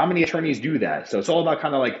 How many attorneys do that? So it's all about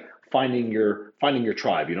kind of like finding your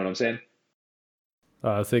tribe. You know what I'm saying?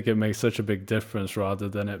 I think it makes such a big difference rather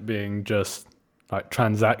than it being just like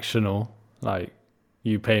transactional. Like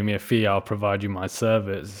you pay me a fee, I'll provide you my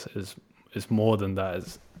service. Is more than that.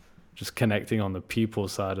 It's just connecting on the people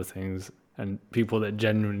side of things and people that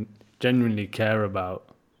genuinely care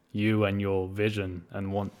about you and your vision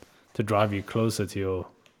and want to drive you closer to your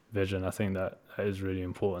vision. I think that is really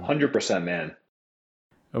important. 100%, man.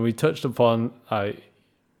 And we touched upon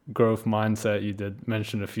growth mindset. You did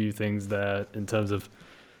mention a few things there in terms of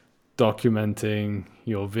documenting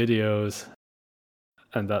your videos,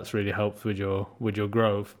 and that's really helped with your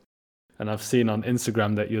growth. And I've seen on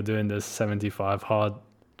Instagram that you're doing this 75 hard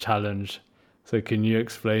challenge. So can you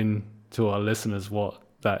explain to our listeners what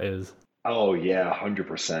that is? Oh yeah,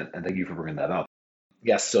 100%. And thank you for bringing that up.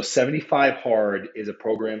 Yes, so 75 Hard is a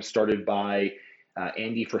program started by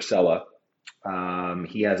Andy Frisella.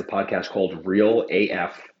 He has a podcast called Real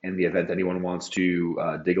AF. In the event anyone wants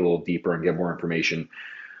to dig a little deeper and get more information,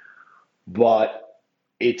 but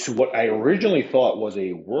it's what I originally thought was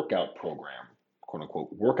a workout program, quote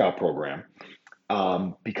unquote workout program,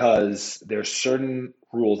 because there's certain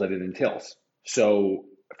rules that it entails. So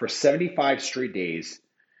for 75 straight days,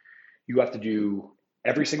 you have to do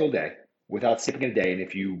every single day without skipping a day. And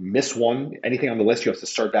if you miss one, anything on the list, you have to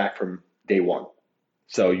start back from day one.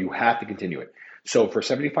 So you have to continue it. So for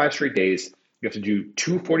 75 straight days, you have to do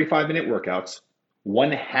two 45-minute workouts.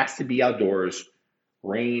 One has to be outdoors,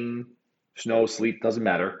 rain, snow, sleet, doesn't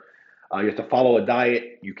matter. You have to follow a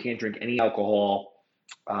diet. You can't drink any alcohol.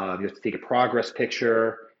 You have to take a progress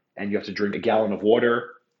picture, and you have to drink a gallon of water.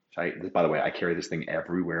 By the way, I carry this thing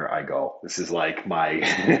everywhere I go. This is like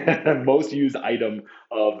my most used item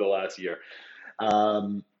of the last year.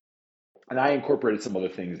 And I incorporated some other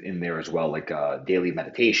things in there as well, like daily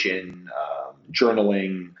meditation,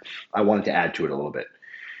 journaling. I wanted to add to it a little bit.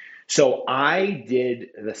 So I did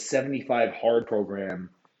the 75 Hard program.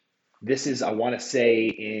 This is, I want to say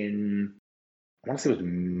it was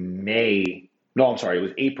May. No, I'm sorry, it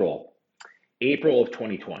was April of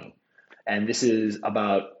 2020. And this is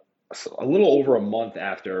about a little over a month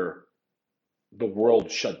after the world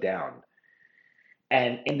shut down.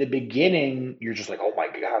 And in the beginning, you're just like, oh my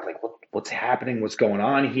God, like what's happening? What's going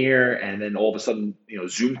on here? And then all of a sudden,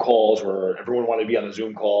 Zoom calls where everyone wanted to be on a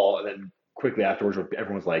Zoom call. And then quickly afterwards,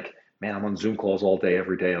 everyone's like, man, I'm on Zoom calls all day,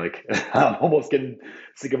 every day. Like I'm almost getting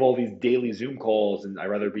sick of all these daily Zoom calls and I'd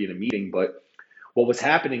rather be in a meeting. But what was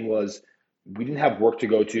happening was we didn't have work to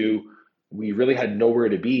go to. We really had nowhere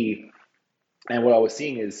to be. And what I was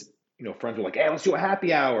seeing is, friends were like, hey, let's do a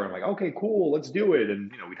happy hour. I'm like, okay, cool, let's do it.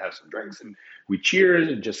 And, we'd have some drinks and we'd cheers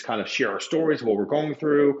and just kind of share our stories of what we're going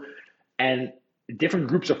through. And different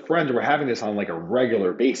groups of friends were having this on like a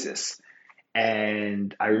regular basis.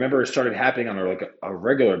 And I remember it started happening on a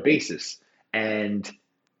regular basis. And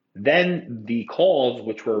then the calls,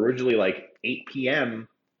 which were originally like 8 p.m.,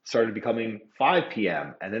 started becoming 5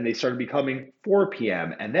 p.m. And then they started becoming 4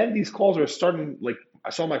 p.m. And then these calls are starting, like, I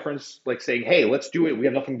saw my friends like saying, hey, let's do it. We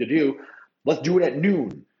have nothing to do. Let's do it at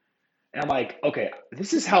noon. And I'm like, okay,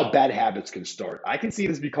 this is how bad habits can start. I can see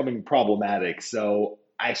this becoming problematic. So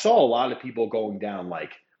I saw a lot of people going down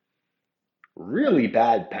like really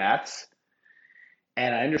bad paths.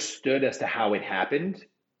 And I understood as to how it happened.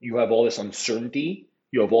 You have all this uncertainty,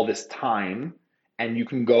 you have all this time, and you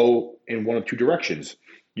can go in one of two directions.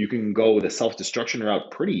 You can go the self-destruction route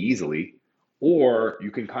pretty easily, or you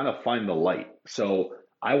can kind of find the light. So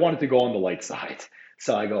I wanted to go on the light side.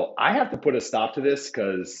 So I go, I have to put a stop to this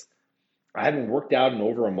because I hadn't worked out in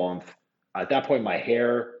over a month. At that point, my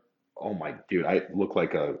hair, oh my dude, I look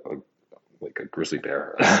like a grizzly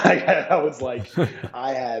bear. I was like,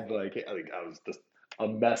 I was just a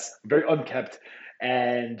mess, very unkept.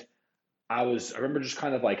 And I remember just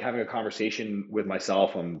kind of like having a conversation with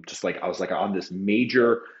myself. I was like on this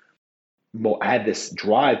major I had this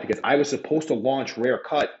drive because I was supposed to launch Rare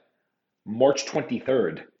Cut March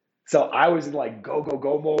 23rd. So I was in like go, go,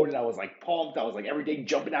 go mode, and I was like pumped. I was like every day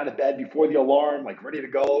jumping out of bed before the alarm, like ready to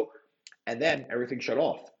go. And then everything shut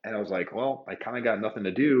off. And I was like, well, I kind of got nothing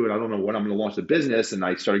to do, and I don't know when I'm going to launch the business. And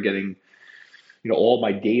I started getting, all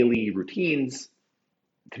my daily routines.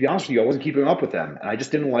 To be honest with you, I wasn't keeping up with them, and I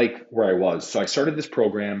just didn't like where I was. So I started this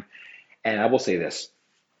program, and I will say this: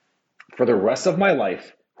 for the rest of my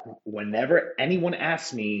life, whenever anyone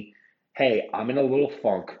asks me, "Hey, I'm in a little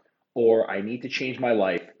funk," or "I need to change my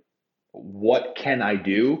life," what can I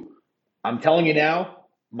do? I'm telling you now,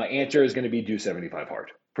 my answer is going to be do 75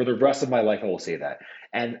 hard. For the rest of my life, I will say that.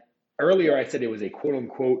 And earlier I said it was a quote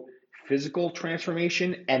unquote physical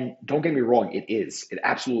transformation. And don't get me wrong, it is. It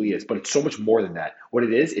absolutely is. But it's so much more than that. What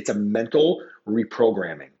it is, it's a mental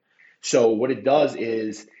reprogramming. So what it does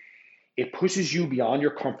is it pushes you beyond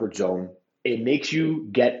your comfort zone. It makes you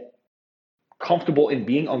get comfortable in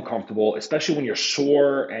being uncomfortable, especially when you're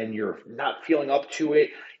sore and you're not feeling up to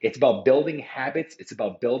it. It's about building habits, it's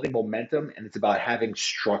about building momentum, and it's about having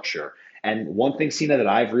structure. And one thing, Sina, that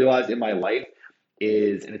I've realized in my life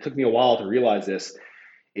is, and it took me a while to realize this,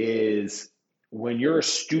 is when you're a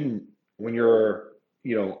student, when you're,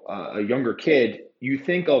 a younger kid, you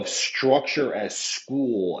think of structure as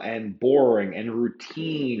school and boring and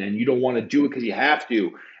routine, and you don't want to do it because you have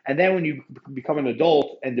to. And then when you become an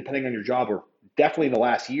adult, and depending on your job, or definitely in the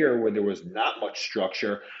last year where there was not much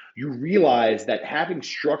structure, you realize that having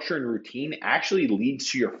structure and routine actually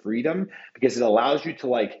leads to your freedom because it allows you to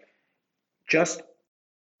like just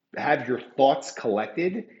have your thoughts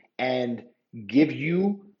collected and give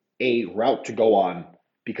you a route to go on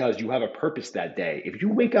because you have a purpose that day. If you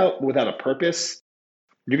wake up without a purpose,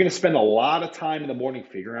 you're going to spend a lot of time in the morning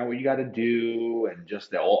figuring out what you got to do and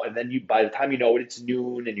just all, and then by the time you know it, it's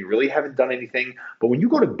noon and you really haven't done anything. But when you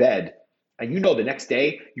go to bed and the next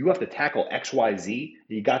day you have to tackle X, Y, Z,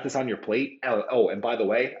 you got this on your plate. Oh, and by the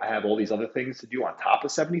way, I have all these other things to do on top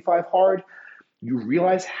of 75 hard. You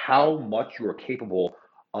realize how much you are capable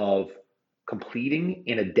of completing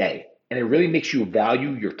in a day. And it really makes you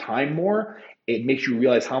value your time more. It makes you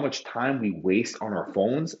realize how much time we waste on our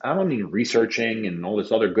phones. I don't mean researching and all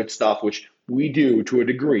this other good stuff, which we do to a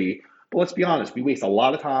degree. But let's be honest, we waste a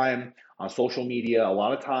lot of time on social media, a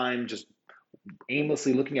lot of time just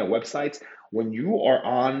aimlessly looking at websites. When you are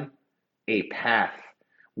on a path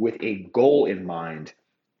with a goal in mind,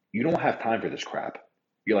 you don't have time for this crap.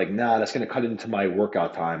 You're like, nah, that's going to cut into my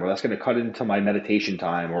workout time, or that's going to cut into my meditation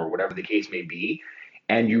time, or whatever the case may be.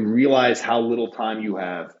 And you realize how little time you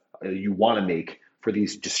have, you want to make for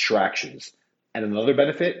these distractions. And another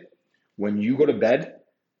benefit, when you go to bed,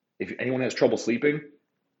 if anyone has trouble sleeping,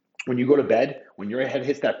 when you go to bed, when your head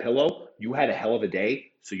hits that pillow, you had a hell of a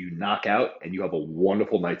day. So you knock out and you have a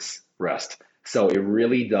wonderful night's rest. So it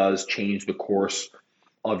really does change the course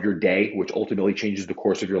of your day, which ultimately changes the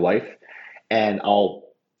course of your life. And I'll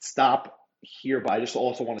stop here, but I just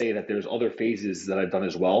also want to say that there's other phases that I've done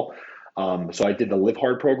as well. So I did the Live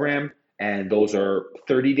Hard program, and those are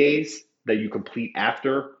 30 days that you complete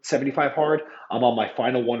after 75 hard. I'm on my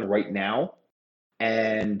final one right now,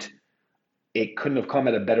 and it couldn't have come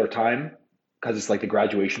at a better time because it's like the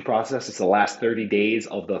graduation process. It's the last 30 days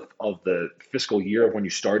of the fiscal year of when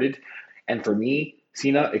you started. And for me,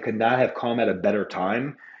 Sina, it could not have come at a better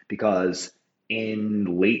time because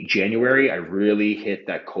in late January, I really hit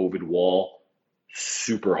that COVID wall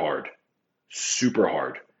super hard, super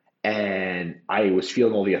hard. And I was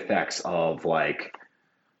feeling all the effects of like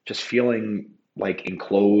just feeling like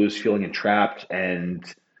enclosed, feeling entrapped. And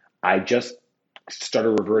I just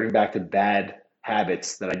started reverting back to bad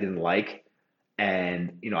habits that I didn't like.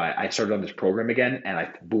 And I started on this program again, and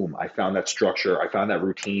I found that structure, I found that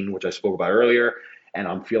routine, which I spoke about earlier, and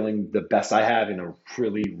I'm feeling the best I have in a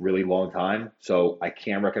really, really long time. So I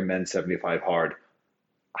can't recommend 75 hard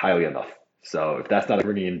highly enough. So if that's not a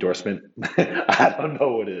ringing endorsement, I don't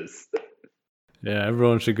know what is. Yeah,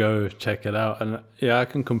 everyone should go check it out. And yeah, I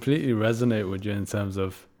can completely resonate with you in terms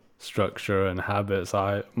of structure and habits.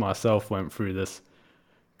 I myself went through this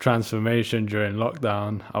transformation during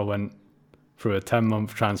lockdown. I went through a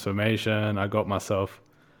 10-month transformation. I got myself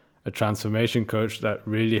a transformation coach that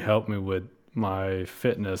really helped me with my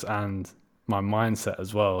fitness and my mindset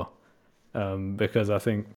as well. Because I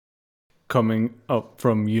think coming up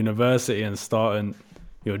from university and starting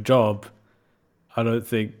your job, I don't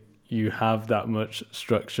think you have that much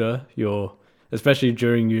structure. Especially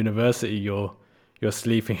during university, you're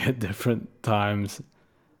sleeping at different times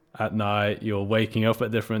at night, you're waking up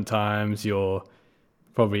at different times, you're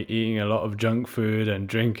probably eating a lot of junk food and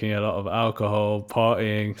drinking a lot of alcohol,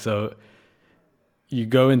 partying. So you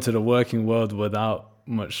go into the working world without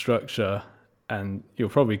much structure, and you're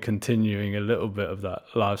probably continuing a little bit of that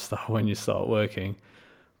lifestyle when you start working.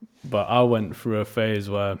 But I went through a phase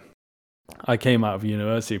where I came out of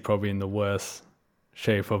university probably in the worst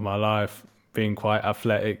shape of my life, being quite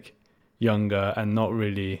athletic, younger, and not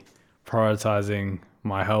really prioritizing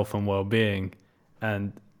my health and well-being.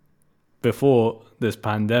 And before this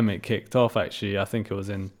pandemic kicked off, actually, I think it was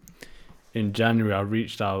in January, I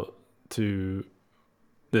reached out to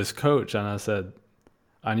this coach and I said,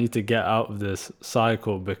 I need to get out of this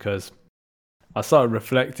cycle, because I started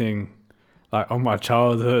reflecting like on my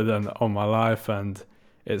childhood and on my life, and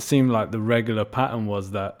it seemed like the regular pattern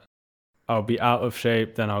was that I'll be out of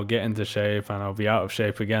shape, then I'll get into shape, and I'll be out of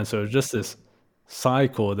shape again. So it's just this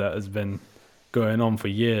cycle that has been going on for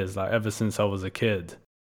years, like ever since I was a kid.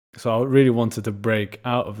 So I really wanted to break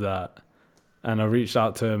out of that. And I reached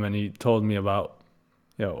out to him and he told me about,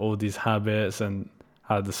 all these habits and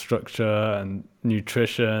how the structure and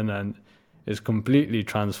nutrition, and it's completely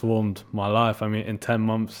transformed my life. I mean, in 10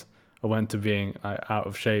 months, I went to being out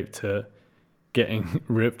of shape to getting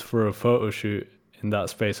ripped for a photo shoot in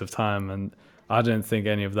that space of time. And I didn't think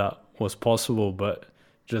any of that was possible, but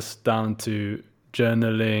just down to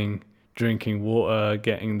journaling, drinking water,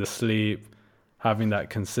 getting the sleep, having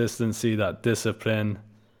that consistency, that discipline,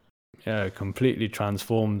 it completely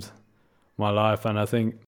transformed my life. And I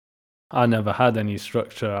think I never had any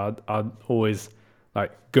structure. I'd always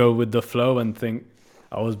like go with the flow and think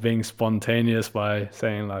I was being spontaneous by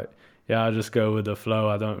saying like, yeah, I just go with the flow.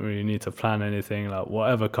 I don't really need to plan anything, like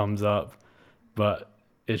whatever comes up. But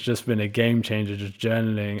it's just been a game changer, just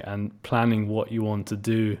journaling and planning what you want to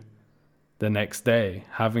do the next day,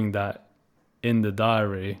 having that in the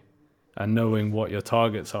diary and knowing what your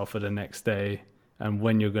targets are for the next day and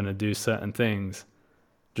when you're going to do certain things.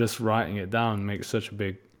 Just writing it down makes such a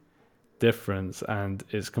big difference, and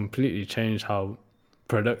it's completely changed how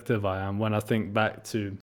productive I am. When I think back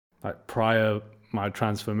to like prior my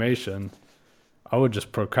transformation, I would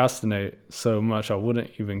just procrastinate so much I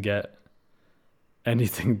wouldn't even get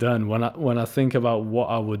anything done. When I think about what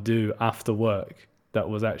I would do after work that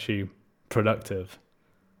was actually productive,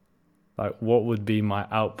 like what would be my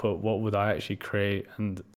output, what would I actually create,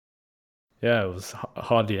 and yeah, it was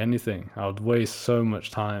hardly anything. I would waste so much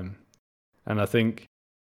time. And I think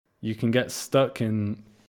you can get stuck in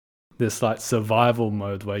this like survival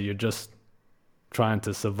mode where you're just trying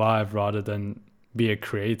to survive rather than be a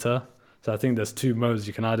creator. So I think there's two modes.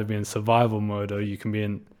 You can either be in survival mode or you can be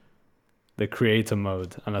in the creator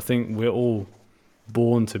mode. And I think we're all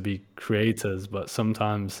born to be creators, but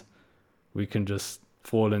sometimes we can just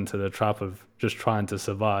fall into the trap of just trying to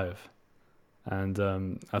survive. And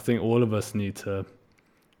I think all of us need to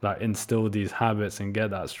like instill these habits and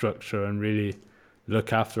get that structure and really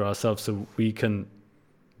look after ourselves so we can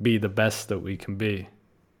be the best that we can be.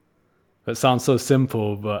 It sounds so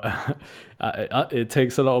simple, but it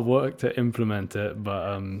takes a lot of work to implement it,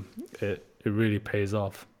 but it really pays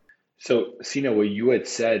off. So, Sina, what you had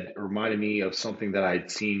said reminded me of something that I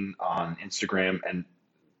had seen on Instagram. And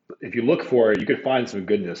if you look for it, you could find some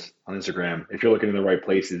goodness on Instagram if you're looking in the right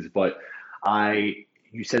places. But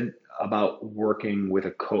you said about working with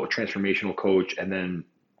a transformational coach, and then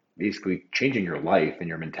basically changing your life and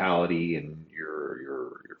your mentality and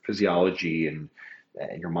your physiology and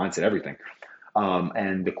your mindset, everything.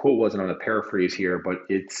 And the quote wasn't on a paraphrase here, but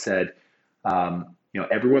it said,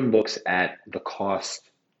 everyone looks at the cost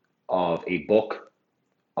of a book,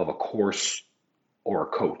 of a course, or a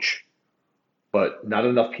coach, but not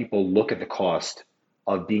enough people look at the cost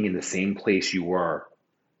of being in the same place you are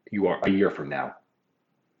a year from now.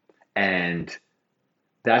 And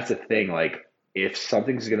that's a thing. Like, if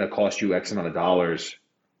something's going to cost you X amount of dollars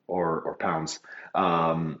or pounds,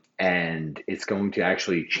 and it's going to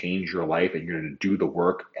actually change your life, and you're going to do the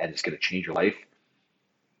work and it's going to change your life,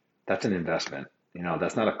 that's an investment.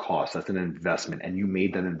 That's not a cost, that's an investment. And you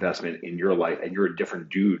made that investment in your life, and you're a different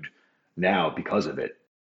dude now because of it.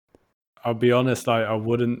 I'll be honest, I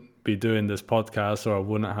wouldn't be doing this podcast, or I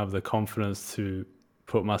wouldn't have the confidence to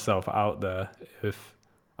put myself out there if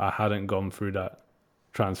I hadn't gone through that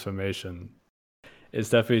transformation. It's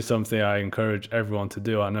definitely something I encourage everyone to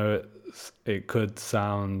do. I know it could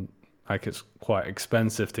sound like it's quite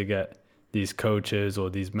expensive to get these coaches or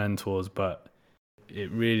these mentors, but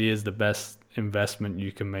it really is the best investment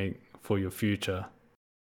you can make for your future,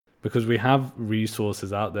 because we have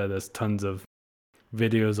resources out there. There's tons of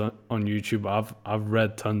videos on YouTube. I've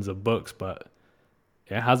read tons of books, but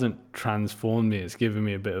it hasn't transformed me. It's given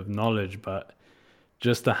me a bit of knowledge, but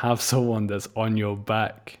just to have someone that's on your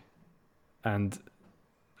back and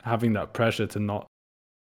having that pressure to not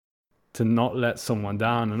to not let someone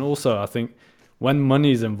down. And also, I think when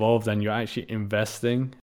money's involved and you're actually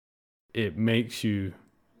investing, it makes you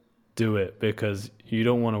do it because you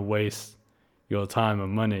don't want to waste your time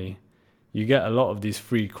and money. You get a lot of these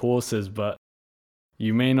free courses, but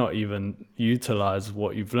you may not even utilize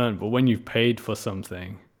what you've learned. But when you've paid for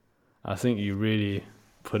something, I think you really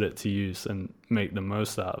put it to use and make the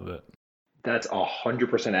most out of it. That's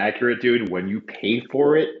 100% accurate, dude. When you pay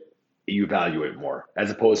for it, you value it more as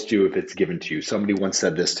opposed to if it's given to you. Somebody once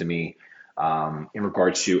said this to me in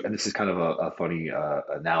regards to, and this is kind of a funny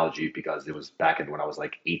analogy because it was back in when I was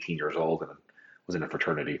like 18 years old and was in a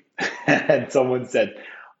fraternity. And someone said,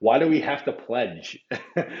 "Why do we have to pledge?"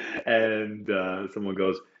 And someone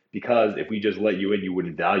goes, "Because if we just let you in, you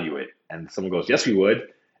wouldn't value it." And someone goes, "Yes, we would."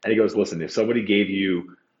 And he goes, "Listen, if somebody gave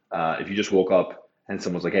you, if you just woke up and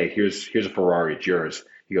someone's like, 'Hey, here's a Ferrari, it's yours.'"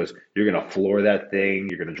 He goes, "You're gonna floor that thing.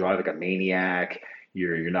 You're gonna drive like a maniac.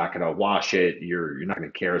 You're not gonna wash it. You're not gonna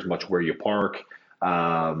care as much where you park,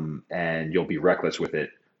 and you'll be reckless with it.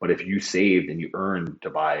 But if you saved and you earned to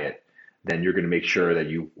buy it, then you're gonna make sure that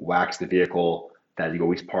you wax the vehicle, that you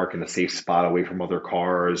always park in a safe spot away from other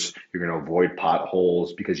cars. You're gonna avoid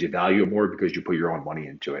potholes because you value it more because you put your own money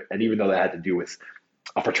into it." And even though that had to do with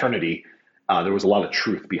a fraternity, there was a lot of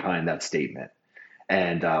truth behind that statement.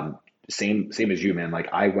 And same as you, man. Like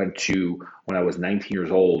I went to when I was 19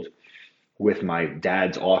 years old with my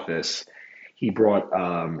dad's office. He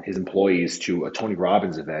brought his employees to a Tony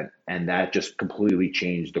Robbins event, and that just completely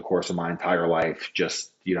changed the course of my entire life.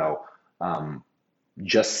 Just um,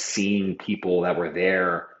 just seeing people that were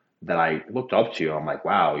there that I looked up to. I'm like,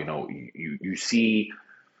 wow, you see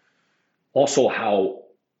also how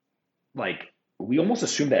like we almost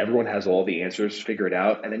assume that everyone has all the answers figured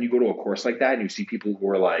out. And then you go to a course like that and you see people who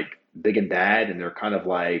are like big and bad and they're kind of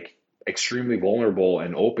like extremely vulnerable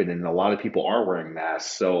and open. And a lot of people are wearing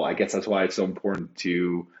masks. So I guess that's why it's so important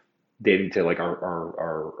to dating to like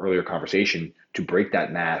our earlier conversation to break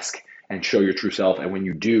that mask and show your true self. And when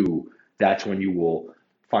you do, that's when you will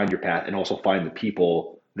find your path and also find the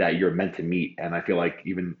people that you're meant to meet. And I feel like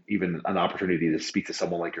even an opportunity to speak to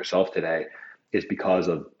someone like yourself today is because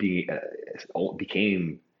of being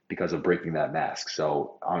became because of breaking that mask.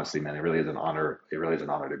 So honestly, man, it really is an honor. It really is an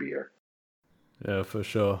honor to be here. Yeah, for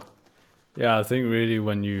sure. Yeah, I think really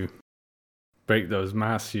when you break those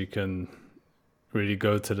masks, you can really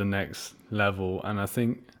go to the next level. And I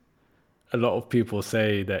think a lot of people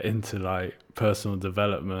say they're into like personal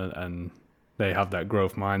development and they have that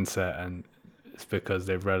growth mindset, and it's because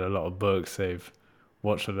they've read a lot of books, they've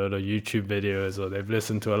watched a lot of YouTube videos, or they've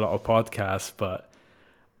listened to a lot of podcasts. But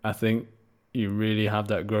I think you really have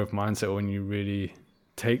that growth mindset when you really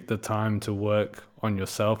take the time to work on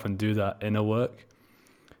yourself and do that inner work.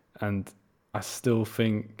 And I still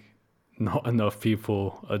think not enough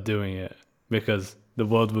people are doing it because the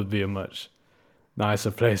world would be a much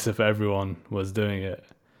nicer place if everyone was doing it.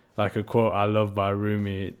 Like a quote I love by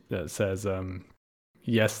Rumi that says,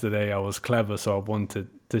 "Yesterday I was clever, so I wanted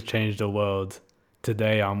to change the world.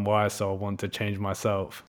 Today I'm wise, so I want to change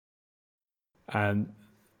myself." And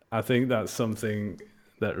I think that's something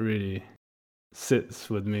that really sits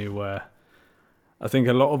with me, where I think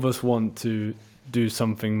a lot of us want to do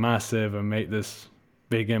something massive and make this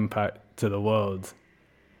big impact to the world,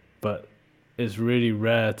 but it's really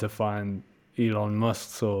rare to find Elon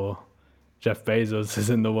Musk or Jeff Bezos is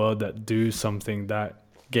in the world that do something that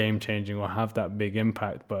game changing or have that big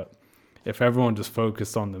impact. But if everyone just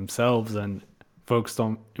focused on themselves and focused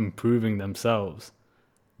on improving themselves,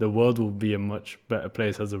 the world will be a much better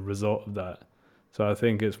place as a result of that. So I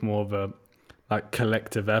think it's more of a like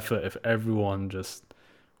collective effort. If everyone just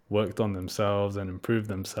worked on themselves and improved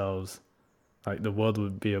themselves, like the world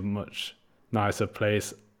would be a much nicer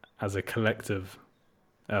place as a collective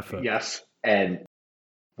effort. Yes, and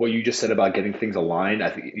what you just said about getting things aligned, I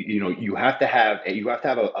think you have to have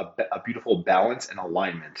a beautiful balance and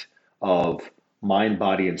alignment of mind,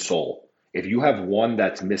 body, and soul. If you have one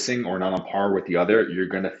that's missing or not on par with the other, you're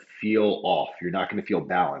gonna feel off. You're not gonna feel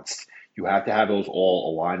balanced. You have to have those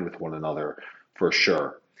all aligned with one another for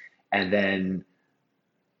sure. And then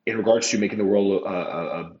in regards to making the world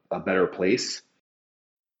a better place,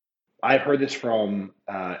 I've heard this from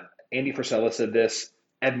Andy Frisella said this,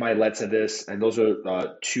 Ed Milet said this, and those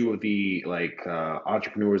are two of the like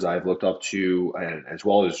entrepreneurs I've looked up to, and as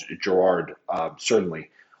well as Gerard, certainly.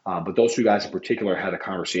 But those two guys in particular had a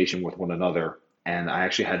conversation with one another, and I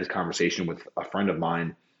actually had this conversation with a friend of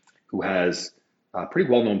mine who has a pretty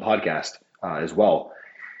well-known podcast as well,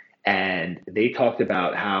 and they talked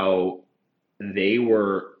about how they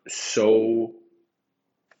were so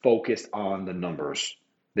focused on the numbers.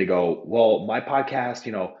 They go, well, my podcast,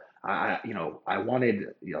 I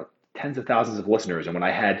wanted, tens of thousands of listeners. And when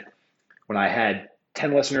I had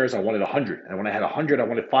 10 listeners, I wanted 100. And when I had 100, I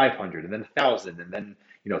wanted 500 and then 1,000 and then,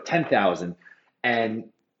 10,000. And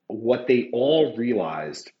what they all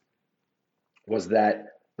realized was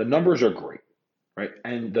that the numbers are great, right?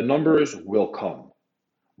 And the numbers will come.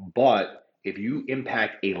 But if you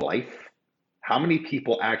impact a life, how many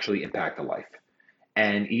people actually impact a life?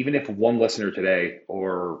 And even if one listener today,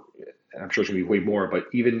 or I'm sure it's going to be way more, but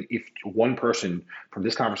even if one person from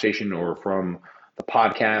this conversation or from the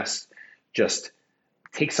podcast just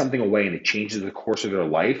takes something away and it changes the course of their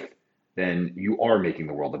life, then you are making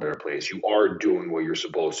the world a better place. You are doing what you're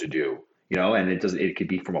supposed to do. And it could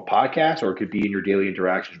be from a podcast or it could be in your daily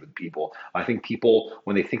interactions with people. I think people,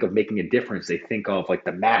 when they think of making a difference, they think of like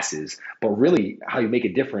the masses, but really how you make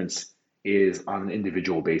a difference is on an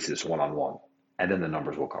individual basis, one-on-one, and then the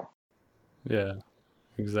numbers will come. Yeah,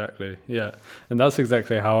 exactly. Yeah. And that's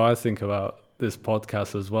exactly how I think about this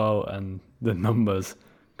podcast as well, and the numbers.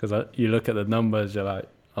 Because you look at the numbers, you're like,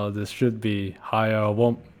 oh, this should be higher. I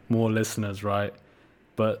want more listeners, right?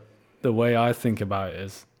 But the way I think about it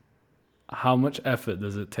is, how much effort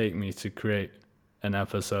does it take me to create an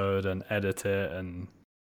episode and edit it and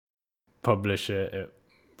publish it? It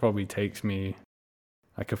probably takes me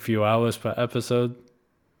like a few hours per episode,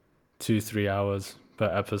 2-3 hours per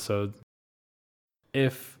episode.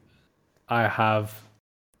 If I have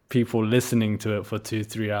people listening to it for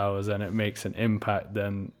 2-3 hours and it makes an impact,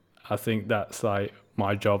 then I think that's like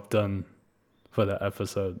my job done for the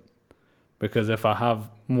episode. Because if I have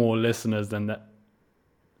more listeners than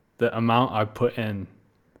the amount I put in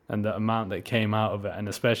and the amount that came out of it, and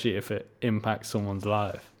especially if it impacts someone's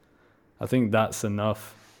life, I think that's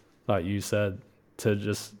enough, like you said, to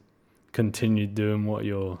just continue doing what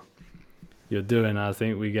you're doing. I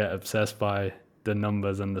think we get obsessed by the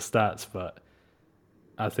numbers and the stats, but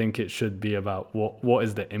I think it should be about what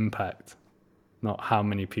is the impact, not how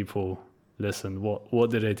many people listened.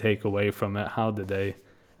 What did they take away from it? How did they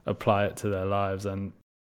apply it to their lives? And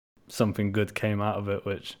something good came out of it,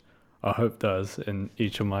 which I hope does in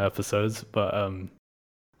each of my episodes. But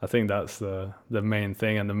I think that's the main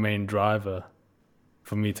thing and the main driver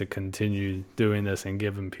for me to continue doing this and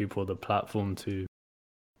giving people the platform to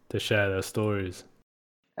share their stories.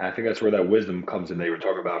 And I think that's where that wisdom comes in that you were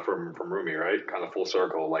talking about from Rumi, right? Kind of full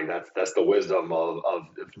circle. Like that's the wisdom of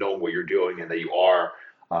knowing what you're doing and that you are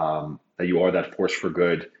that force for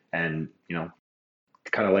good. And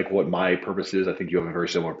kind of like what my purpose is. I think you have a very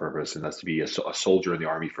similar purpose, and that's to be a soldier in the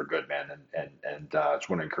army for good, man. And I just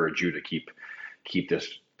want to encourage you to keep this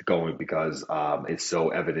going because it's so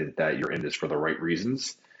evident that you're in this for the right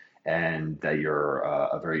reasons and that you're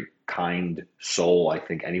a very kind soul. I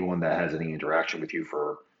think anyone that has any interaction with you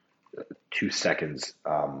for 2 seconds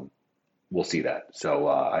will see that. So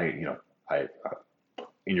I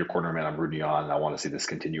in your corner, man. I'm rooting you on, and I want to see this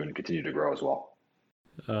continue to grow as well.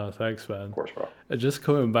 Thanks, man. Of course, bro. Just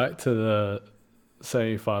coming back to the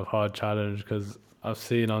 75 hard challenge, because I've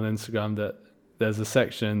seen on Instagram that there's a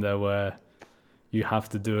section there where you have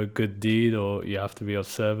to do a good deed or you have to be of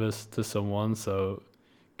service to someone. So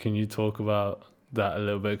can you talk about that a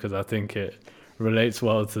little bit? Because I think it relates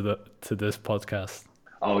well to this podcast.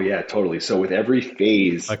 Oh yeah, totally. So with every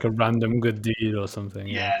phase, Like a random good deed or something.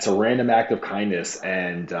 yeah, it's a random act of kindness,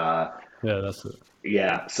 and Yeah, that's it.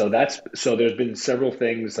 yeah, so there's been several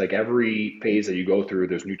things like every phase that you go through,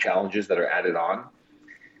 there's new challenges that are added on,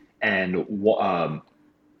 and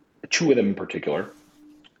two of them in particular.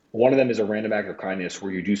 One of them is a random act of kindness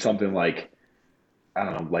where you do something like I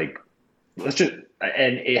don't know, like let's just,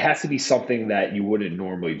 and it has to be something that you wouldn't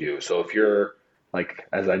normally do. So if you're like,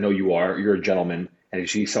 as I know you are, you're a gentleman, and you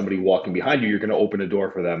see somebody walking behind you, you're going to open a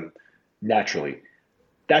door for them naturally.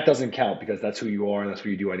 That doesn't count because that's who you are and that's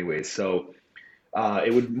what you do anyways. So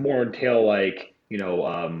it would more entail like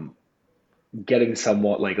getting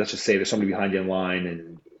someone like let's just say there's somebody behind you in line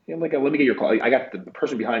and like let me get your coffee. I got the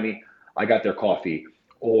person behind me. I got their coffee,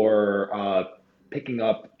 or picking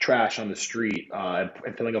up trash on the street and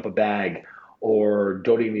filling up a bag, or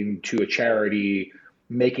donating to a charity,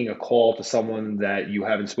 making a call to someone that you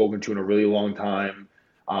haven't spoken to in a really long time,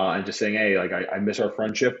 and just saying, hey, like I miss our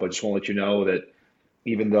friendship, but just want to let you know that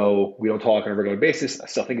even though we don't talk on a regular basis, I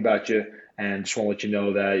still think about you, and just want to let you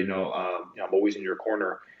know that I'm always in your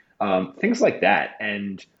corner. Things like that,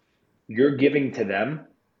 and you're giving to them,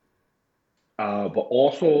 but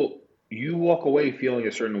also you walk away feeling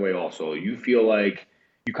a certain way. Also, you feel like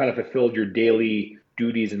you kind of fulfilled your daily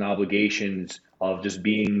duties and obligations of just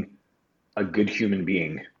being a good human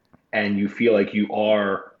being, and you feel like you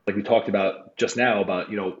are, like we talked about just now, about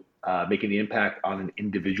making the impact on an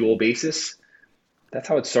individual basis. That's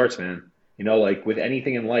how it starts, man. You know, like with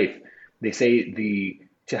anything in life, they say the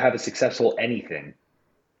to have a successful anything,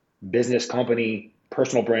 business, company,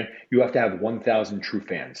 personal brand, you have to have 1,000 true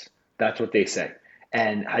fans. That's what they say.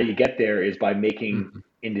 And how you get there is by making Mm,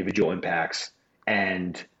 individual impacts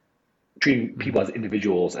and treating people mm. as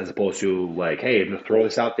individuals as opposed to like, hey, I'm going to throw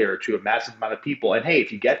this out there to a massive amount of people. And hey,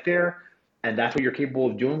 if you get there and that's what you're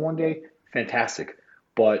capable of doing one day, fantastic.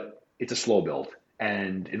 But it's a slow build.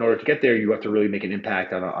 And in order to get there, you have to really make an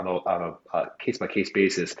impact on a case by case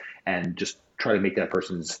basis and just try to make that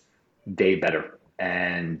person's day better.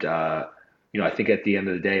 And, I think at the end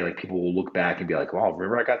of the day, like people will look back and be like, wow,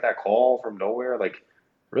 remember I got that call from nowhere? Like,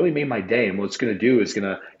 really made my day. And what it's going to do is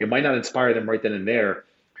it might not inspire them right then and there,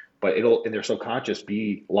 but it'll in their subconscious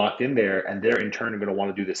be locked in there, and they're in turn going to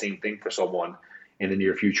want to do the same thing for someone in the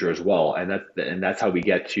near future as well. And that's how we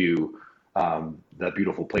get to that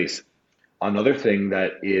beautiful place. Another thing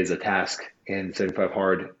that is a task in 75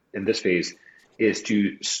 hard in this phase is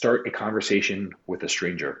to start a conversation with a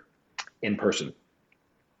stranger in person.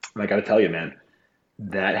 And I got to tell you, man,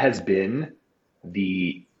 that has been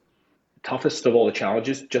the toughest of all the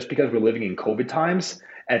challenges just because we're living in COVID times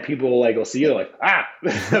and people will see you like,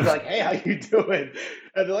 they're like, hey, how you doing?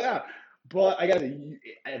 And they're like, ah. But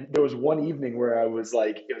and there was one evening where I was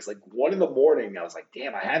like, it was like 1 in the morning. I was like,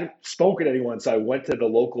 damn, I haven't spoken to anyone. So I went to the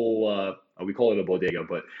local, we call it a bodega,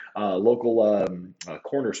 but local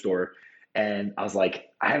corner store. And I was like,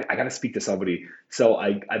 I got to speak to somebody. So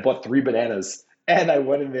I bought 3 bananas and I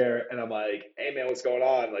went in there and I'm like, hey man, what's going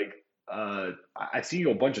on? Like, I've seen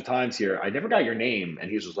you a bunch of times here. I never got your name. And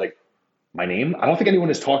he was just like, my name? I don't think anyone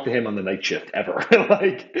has talked to him on the night shift ever.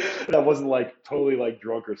 Like, that wasn't like totally like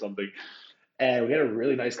drunk or something. And we had a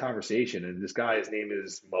really nice conversation. And this guy, his name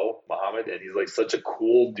is Mo Muhammad, and he's like such a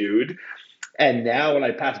cool dude. And now when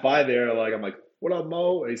I pass by there, like I'm like, what up,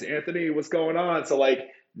 Mo? And he's Anthony, what's going on? So like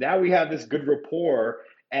now we have this good rapport,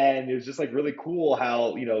 and it's just like really cool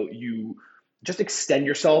how you just extend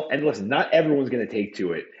yourself. And listen, not everyone's going to take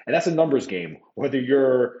to it, and that's a numbers game. Whether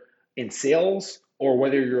you're in sales or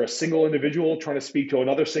whether you're a single individual trying to speak to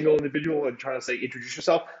another single individual and trying to say introduce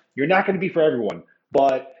yourself, you're not going to be for everyone,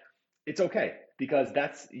 but it's okay because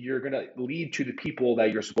that's you're going to lead to the people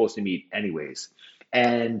that you're supposed to meet anyways.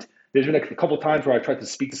 And there's been a couple of times where I tried to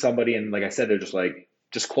speak to somebody and like I said, they're just like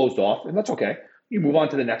just closed off, and that's okay. You move on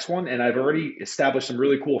to the next one. And I've already established some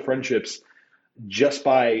really cool friendships just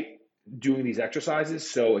by doing these exercises.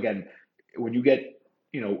 So again, when you get,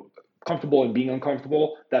 you know, comfortable in being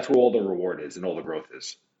uncomfortable, that's where all the reward is and all the growth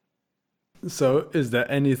is. So, is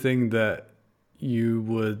there anything that you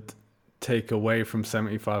would take away from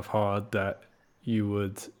 75 Hard that you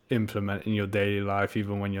would implement in your daily life,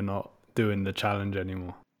 even when you're not doing the challenge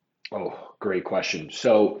anymore? Oh, great question.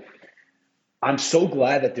 So I'm so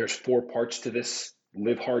glad that there's 4 parts to this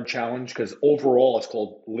Live Hard challenge because overall it's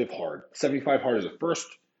called Live Hard. 75 Hard is the first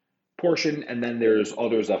portion, and then there's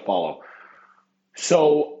others that follow.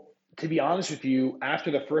 So, to be honest with you,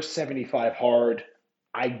 after the first 75 hard,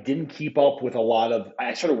 I didn't keep up with a lot of.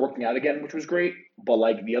 I started working out again, which was great. But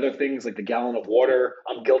like the other things, like the gallon of water,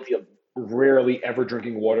 I'm guilty of rarely ever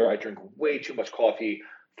drinking water. I drink way too much coffee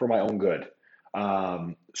for my own good.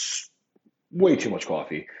 Um, Way too much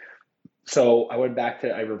coffee. So I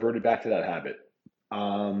reverted back to that habit.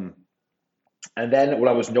 Um, and then what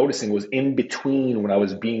I was noticing was in between when I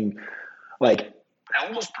was being like, I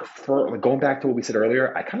almost prefer, like going back to what we said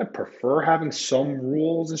earlier, I kind of prefer having some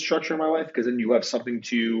rules and structure in my life because then you have something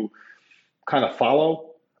to kind of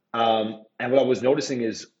follow. And what I was noticing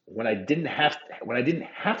is when I didn't have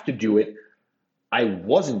to do it, I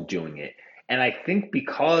wasn't doing it. And I think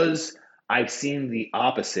because I've seen the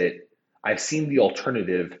opposite, I've seen the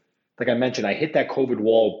alternative. Like I mentioned, I hit that COVID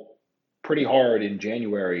wall pretty hard in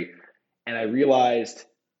January, and I realized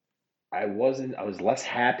I was less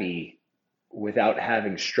happy without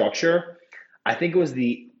having structure. I think it was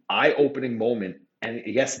the eye-opening moment, and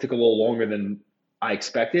yes, it took a little longer than I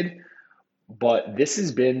expected, but this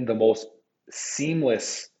has been the most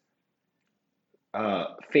seamless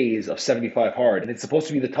phase of 75 hard, and it's supposed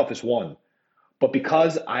to be the toughest one. But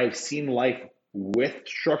because I've seen life with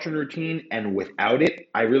structure and routine and without it,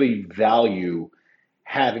 I really value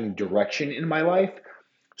having direction in my life.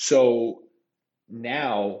 So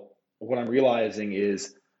now what I'm realizing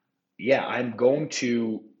is yeah, I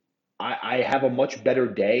have a much better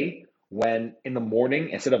day when in the morning,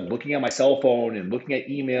 instead of looking at my cell phone and looking at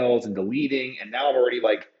emails and deleting, and now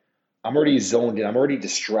I'm already zoned in, I'm already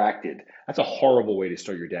distracted. That's a horrible way to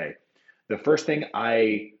start your day. The first thing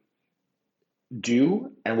I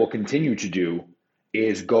do and will continue to do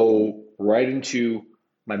is go right into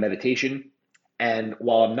my meditation And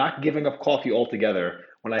while I'm not giving up coffee altogether,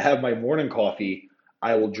 when I have my morning coffee,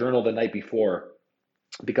 I will journal the night before,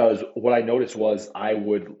 because what I noticed was I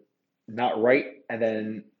would not write, and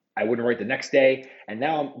then I wouldn't write the next day. And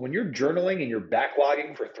now, when you're journaling and you're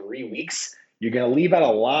backlogging for 3 weeks, you're going to leave out a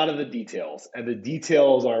lot of the details. And the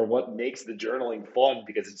details are what makes the journaling fun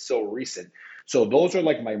because it's so recent. So, those are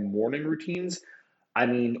like my morning routines. I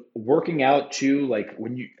mean, working out too, like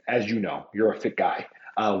when you, as you know, you're a fit guy.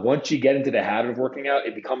 Once you get into the habit of working out,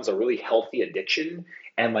 it becomes a really healthy addiction.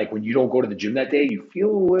 And like when you don't go to the gym that day, you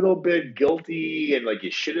feel a little bit guilty and like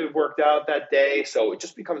you should have worked out that day. So it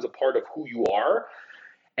just becomes a part of who you are.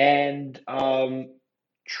 And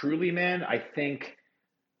truly, man, I think,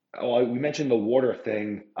 oh, we mentioned the water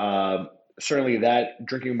thing. Certainly that,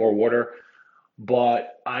 drinking more water.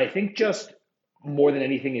 But I think just more than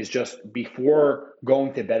anything is just before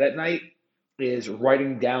going to bed at night is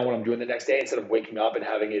writing down what I'm doing the next day instead of waking up and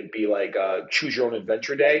having it be like choose your own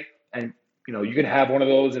adventure day. And you can have one of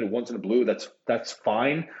those and once in a blue. That's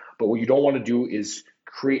fine. But what you don't want to do is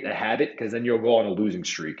create a habit because then you'll go on a losing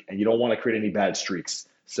streak, and you don't want to create any bad streaks.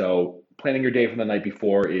 So planning your day from the night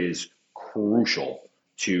before is crucial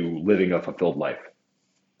to living a fulfilled life.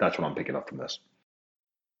 That's what I'm picking up from this.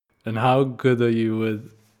 And how good are you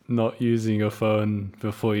with not using your phone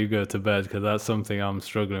before you go to bed? Because that's something I'm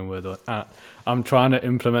struggling with. I'm trying to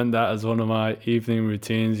implement that as one of my evening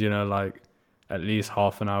routines, like at least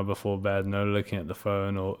half an hour before bed, no looking at the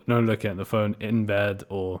phone, or no looking at the phone in bed,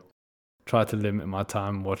 or try to limit my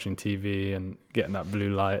time watching TV and getting that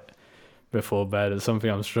blue light before bed. It's something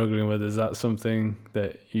I'm struggling with. Is that something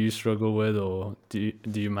that you struggle with, or do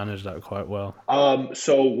you manage that quite well?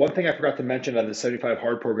 So one thing I forgot to mention on the 75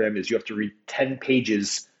 Hard program is you have to read 10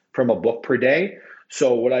 pages from a book per day.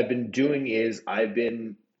 So what I've been doing is I've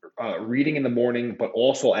been reading in the morning, but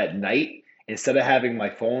also at night. Instead of having my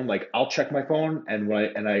phone, like I'll check my phone, and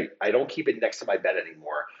I don't keep it next to my bed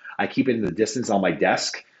anymore. I keep it in the distance on my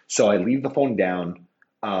desk. So I leave the phone down.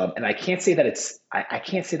 And I can't say that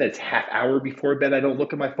it's half hour before bed I don't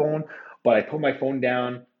look at my phone, but I put my phone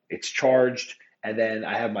down, it's charged, and then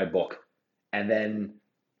I have my book. And then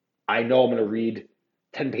I know I'm going to read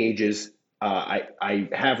 10 pages. I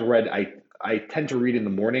tend to read in the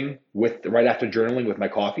morning with right after journaling with my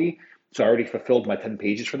coffee. So I already fulfilled my 10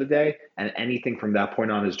 pages for the day, and anything from that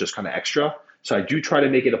point on is just kind of extra. So I do try to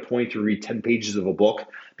make it a point to read 10 pages of a book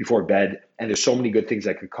before bed. And there's so many good things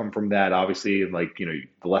that could come from that, obviously, like,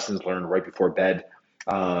 the lessons learned right before bed.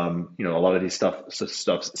 A lot of these stuff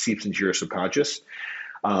seeps into your subconscious.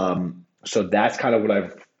 So that's kind of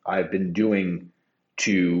what I've been doing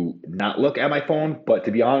to not look at my phone. But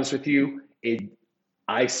to be honest with you,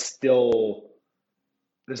 I still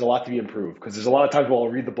there's a lot to be improved because there's a lot of times where I'll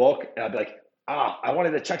read the book and I'll be like, I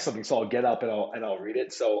wanted to check something, so I'll get up and I'll read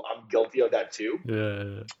it. So I'm guilty of that too.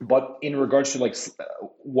 Yeah. But in regards to like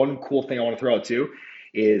one cool thing I want to throw out too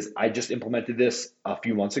is I just implemented this a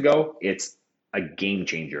few months ago. It's a game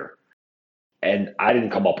changer. And I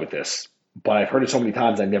didn't come up with this, but I've heard it so many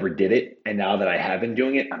times I never did it. And now that I have been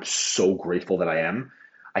doing it, I'm so grateful that I am.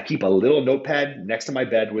 I keep a little notepad next to my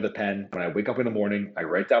bed with a pen. When I wake up in the morning, I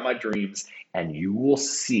write down my dreams, and you will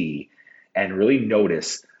see and really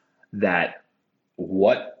notice that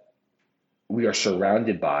what we are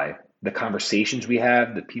surrounded by, the conversations we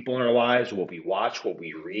have, the people in our lives, what we watch, what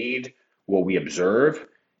we read, what we observe,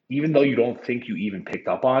 even though you don't think you even picked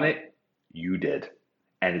up on it, you did.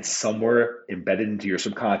 And it's somewhere embedded into your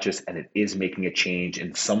subconscious, and it is making a change,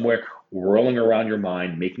 and somewhere whirling around your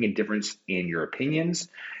mind, making a difference in your opinions,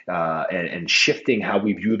 and shifting how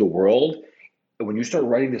we view the world. When you start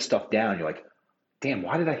writing this stuff down, you're like, damn,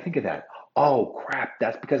 why did I think of that? Oh crap,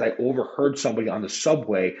 that's because I overheard somebody on the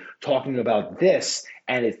subway talking about this,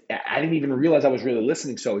 and I didn't even realize I was really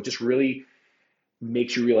listening. So it just really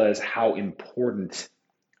makes you realize how important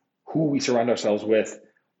who we surround ourselves with,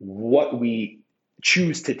 what we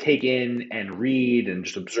choose to take in and read and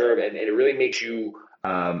just observe, and it really makes you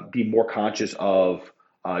be more conscious of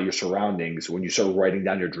your surroundings when you start writing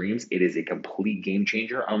down your dreams. It is a complete game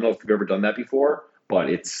changer. I don't know if you've ever done that before, but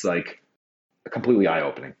it's like completely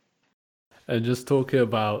eye-opening. And just talking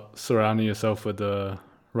about surrounding yourself with the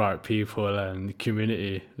right people and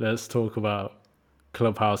community, let's talk about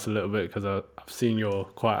Clubhouse a little bit because I've seen you're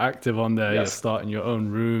quite active on there. You're Yes. starting your own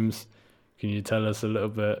rooms. Can you tell us a little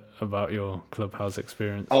bit about your Clubhouse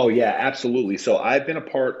experience? Oh yeah, absolutely. So I've been a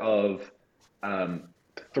part of um,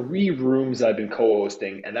 3 rooms I've been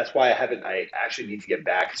co-hosting, and that's why I actually need to get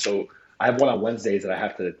back. So I have one on Wednesdays that I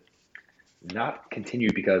have to not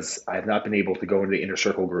continued because I have not been able to go into the inner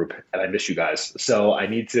circle group, and I miss you guys. So I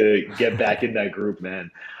need to get back in that group,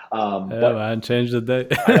 man. Yeah, But man, change the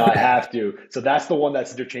date. I know I have to. So that's the one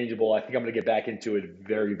that's interchangeable. I think I'm going to get back into it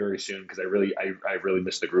very, very soon because I really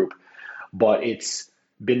miss the group. But it's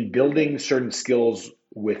been building certain skills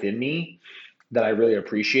within me that I really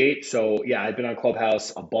appreciate. So yeah, I've been on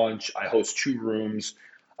Clubhouse a bunch. I host two rooms.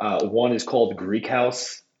 One is called Greek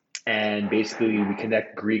House, and basically we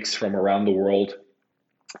connect Greeks from around the world,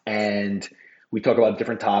 and we talk about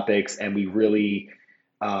different topics, and we really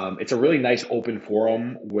it's a really nice open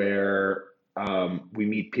forum where we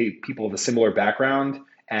meet people of a similar background,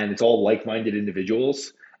 and it's all like-minded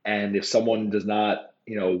individuals. And if someone does not,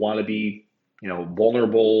 want to be,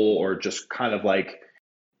 vulnerable or just kind of like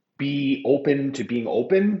be open to being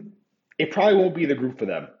open, it probably won't be the group for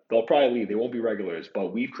them. They'll probably leave. They won't be regulars.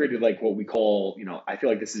 But we've created like what we call, I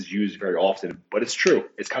feel like this is used very often, but it's true.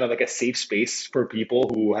 It's kind of like a safe space for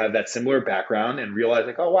people who have that similar background and realize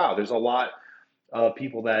like, oh wow, there's a lot of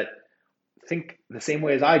people that think the same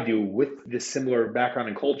way as I do with this similar background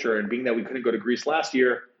and culture. And being that we couldn't go to Greece last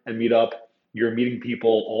year and meet up, you're meeting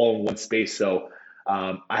people all in one space. So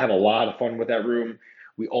I have a lot of fun with that room.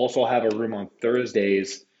 We also have a room on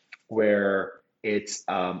Thursdays where it's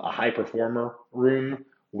a high performer room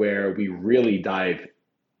where we really dive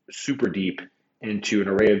super deep into an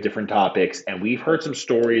array of different topics. And we've heard some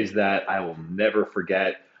stories that I will never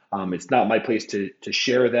forget. It's not my place to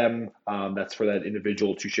share them. That's for that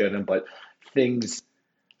individual to share them. But things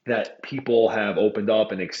that people have opened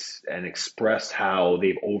up and expressed how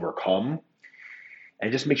they've overcome. And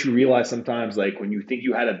it just makes you realize sometimes, like when you think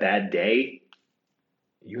you had a bad day,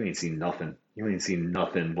 you ain't seen nothing. You ain't seen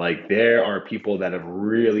nothing. Like there are people that have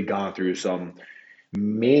really gone through some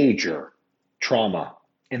major trauma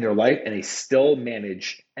in their life, and they still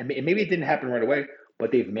manage, and maybe it didn't happen right away,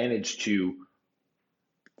 but they've managed to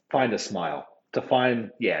find a smile, to find,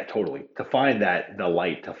 yeah, totally, to find that the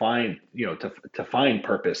light, to find, to find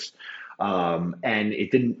purpose. And it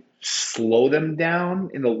didn't slow them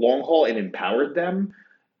down in the long haul. It empowered them,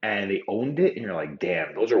 and they owned it. And you're like,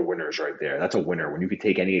 damn, those are winners right there. That's a winner when you could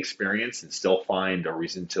take any experience and still find a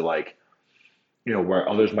reason to like, where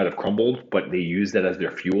others might have crumbled, but they use that as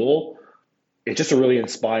their fuel. It's just a really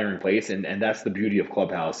inspiring place, and that's the beauty of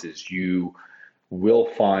Clubhouse is you will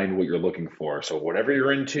find what you're looking for. So whatever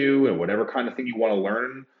you're into and whatever kind of thing you want to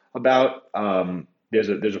learn about, there's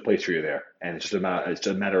a place for you there, and it's just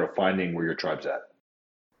a matter of finding where your tribe's at.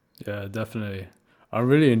 Yeah, definitely. I'm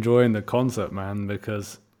really enjoying the concept, man,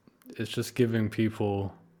 because it's just giving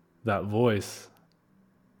people that voice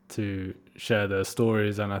to share their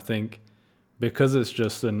stories. And I think because it's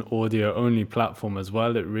just an audio only platform as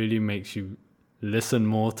well, it really makes you listen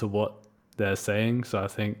more to what they're saying. So I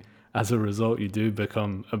think as a result, you do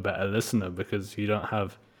become a better listener because you don't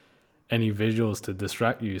have any visuals to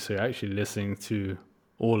distract you. So you're actually listening to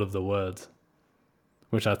all of the words,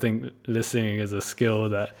 which I think listening is a skill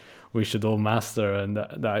that we should all master. And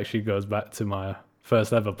that actually goes back to my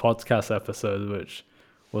first ever podcast episode, which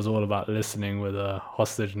was all about listening with a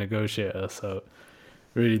hostage negotiator. So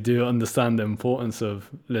really do understand the importance of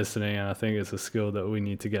listening. And I think it's a skill that we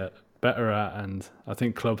need to get better at. And I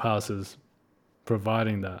think Clubhouse is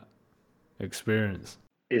providing that experience.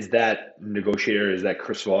 Is that negotiator? Is that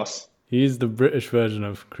Chris Voss? He's the British version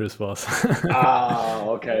of Chris Voss. Ah,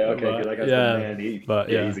 okay, okay. Because But like I said, yeah, man, but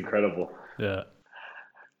yeah, yeah, he's incredible. yeah,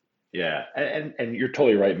 Yeah, and you're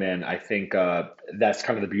totally right, man. I think that's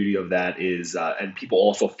kind of the beauty of that is, and people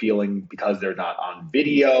also feeling because they're not on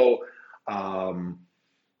video. Um,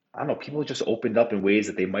 I don't know. People just opened up in ways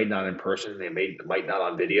that they might not in person. Might not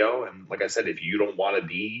on video. And like I said, if you don't want to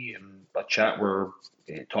be in a chat where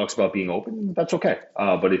it talks about being open, that's okay.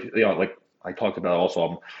 But if like I talked about, also,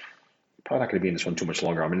 I'm probably not going to be in this one too much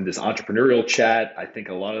longer. I'm in this entrepreneurial chat. I think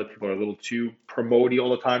a lot of people are a little too promotey all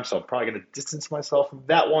the time, so I'm probably going to distance myself from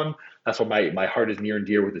that one. That's why my heart is near and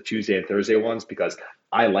dear with the Tuesday and Thursday ones because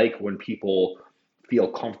I like when people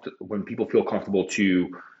feel comfortable to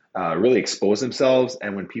really expose themselves,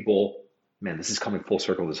 and when people, man, this is coming full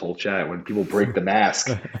circle. This whole chat, when people break the mask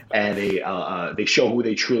and they show who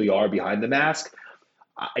they truly are behind the mask,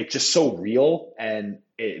 it's just so real, and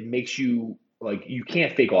it makes you like you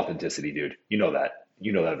can't fake authenticity, dude. You know that.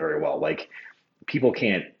 You know that very well. Like people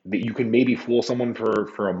can't. You can maybe fool someone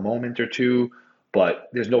for a moment or two, but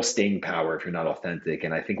there's no staying power if you're not authentic.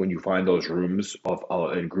 And I think when you find those rooms of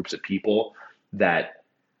in groups of people that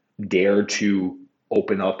dare to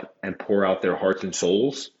open up and pour out their hearts and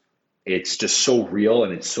souls, it's just so real,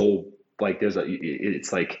 and it's so like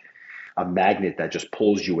it's like a magnet that just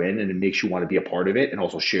pulls you in and it makes you want to be a part of it and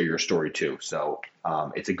also share your story too. So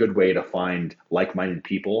it's a good way to find like-minded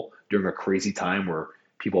people during a crazy time where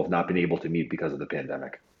people have not been able to meet because of the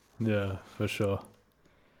pandemic. Yeah, for sure.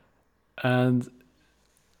 And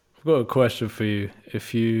I've got a question for you.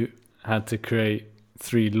 If you had to create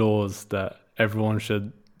three laws that everyone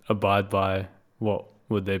should abide by, what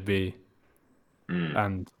would they be Mm,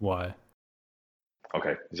 and why?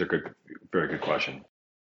 okay, these are good, very good question.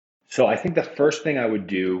 So I think the first thing I would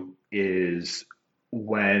do is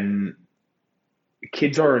when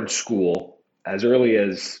kids are in school, as early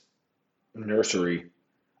as nursery,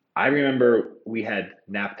 I remember we had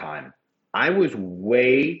nap time. I was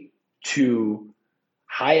way too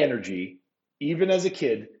high energy, even as a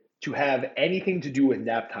kid, to have anything to do with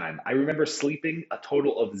nap time. I remember sleeping a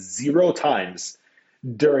total of 0 times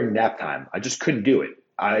during nap time. I just couldn't do it.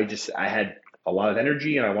 I had a lot of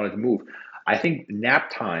energy and I wanted to move. I think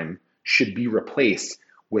nap time should be replaced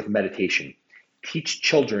with meditation. Teach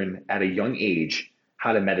children at a young age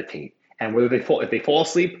how to meditate. And whether they fall if they fall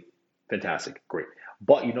asleep, fantastic, great.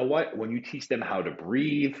 But you know what? When you teach them how to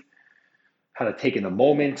breathe, how to take in the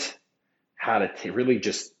moment, how to really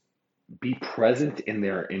just be present in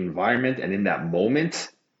their environment and in that moment,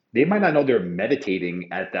 they might not know they're meditating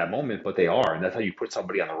at that moment, but they are. And that's how you put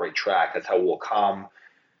somebody on the right track. That's how we'll calm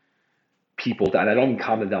people down. I don't mean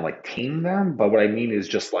calm them down like tame them, but what I mean is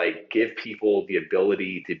just like give people the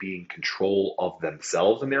ability to be in control of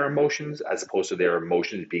themselves and their emotions as opposed to their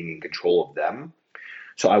emotions being in control of them.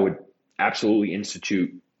 So I would absolutely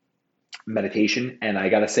institute meditation. And I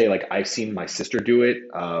got to say, like, I've seen my sister do it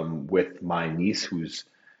with my niece who's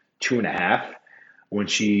 2.5 when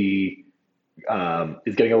she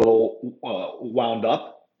is getting a little wound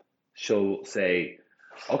up, she'll say,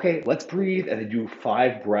 "Okay, let's breathe," and then do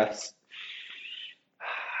 5 breaths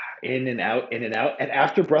in and out, in and out. And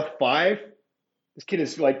after breath five, this kid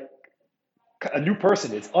is like a new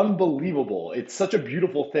person. It's unbelievable. It's such a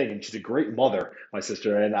beautiful thing, and she's a great mother, my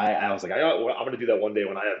sister. And I was like, I'm going to do that one day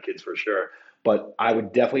when I have kids for sure. But I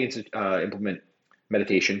would definitely implement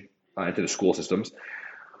meditation into the school systems.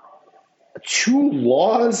 Two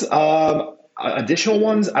laws, additional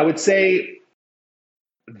ones, I would say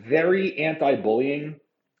very anti-bullying,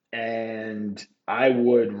 and I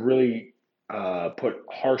would really put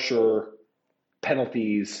harsher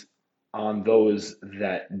penalties on those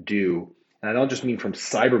that do. And I don't just mean from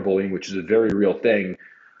cyberbullying, which is a very real thing,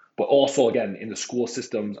 but also again in the school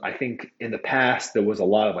systems. I think in the past there was a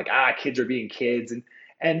lot of like, kids are being kids,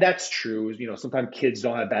 and that's true. You know, sometimes kids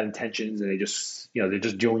don't have bad intentions, and they just, they're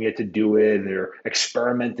just doing it to do it, and they're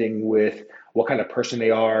experimenting with what kind of person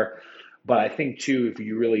they are. But I think too, if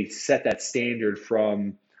you really set that standard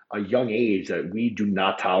from a young age that we do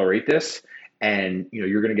not tolerate this, and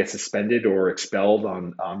you're going to get suspended or expelled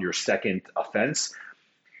on your second offense,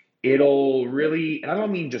 it'll really, and I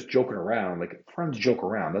don't mean just joking around, like friends joke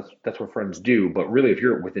around. That's what friends do. But really, if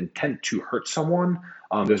you're with intent to hurt someone,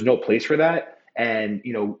 there's no place for that. And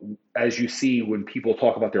as you see when people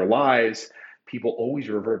talk about their lives, people always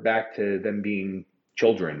revert back to them being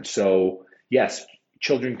children. So yes,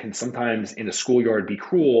 children can sometimes in a schoolyard be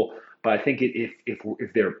cruel, but I think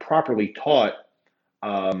if they're properly taught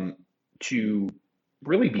um, to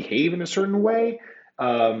really behave in a certain way,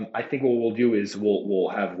 I think what we'll do is we'll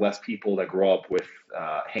have less people that grow up with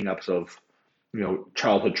hangups of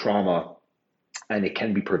childhood trauma, and it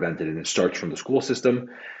can be prevented, and it starts from the school system.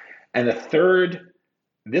 And the third,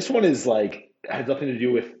 this one is like has nothing to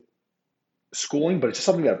do with schooling, but it's just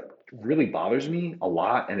something that really bothers me a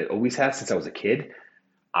lot, and it always has since I was a kid.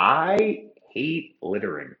 I hate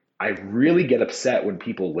littering. I really get upset when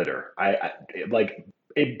people litter. I like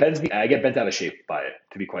it bends me. I get bent out of shape by it,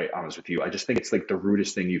 to be quite honest with you. I just think it's like the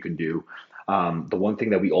rudest thing you can do. The one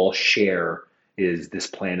thing that we all share is this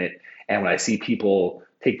planet, and when I see people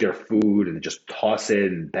take their food and just toss it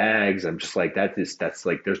in bags, I'm just like that's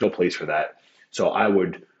like there's no place for that. So I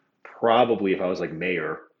would probably, if I was like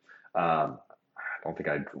mayor, I don't think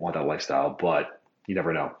I'd want that lifestyle, but you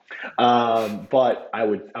never know. But I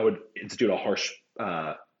would institute a harsh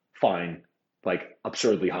fine, like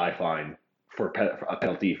absurdly high fine for a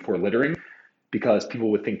penalty for littering, because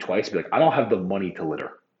people would think twice, be like, I don't have the money to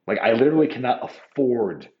litter. Like I literally cannot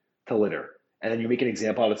afford to litter. And then you make an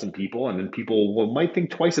example out of some people, and then people might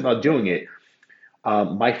think twice about doing it.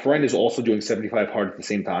 My friend is also doing 75 hard at the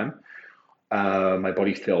same time. My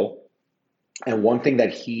buddy Phil, and one thing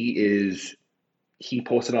that he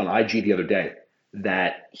posted on IG the other day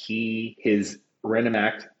that his random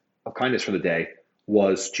act of kindness for the day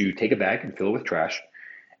was to take a bag and fill it with trash.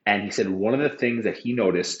 And he said one of the things that he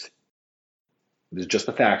noticed, this is just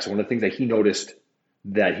the facts, one of the things that he noticed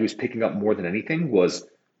that he was picking up more than anything was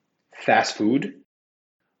fast food,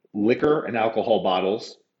 liquor and alcohol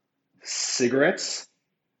bottles, cigarettes,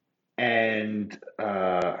 and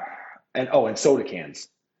and soda cans.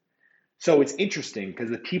 So it's interesting because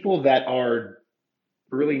the people that are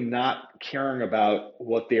really not caring about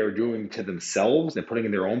what they are doing to themselves and putting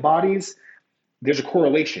in their own bodies, there's a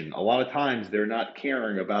correlation. A lot of times they're not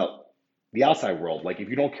caring about the outside world. Like if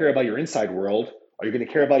you don't care about your inside world, are you going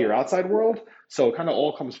to care about your outside world? So it kind of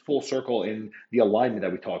all comes full circle in the alignment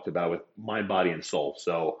that we talked about with mind, body, and soul.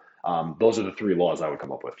 So those are the 3 laws I would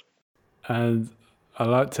come up with. And I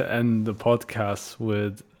like to end the podcast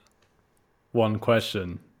with one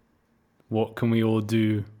question. What can we all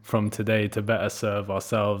do from today to better serve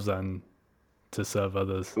ourselves and to serve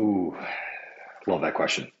others? Ooh, love that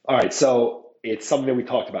question. All right, so it's something that we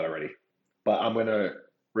talked about already, but I'm going to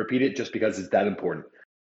repeat it just because it's that important.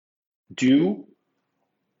 Do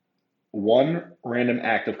 1 random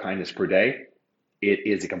act of kindness per day. It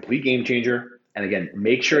is a complete game changer. And again,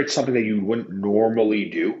 make sure it's something that you wouldn't normally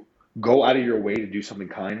do. Go out of your way to do something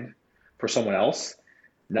kind for someone else.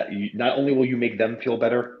 Not only will you make them feel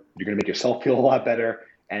better, you're going to make yourself feel a lot better,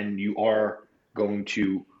 and you are going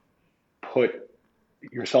to put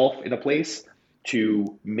yourself in a place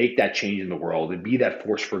to make that change in the world and be that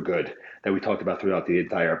force for good that we talked about throughout the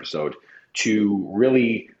entire episode, to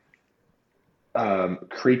really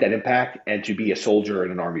create that impact and to be a soldier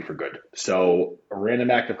in an army for good. So a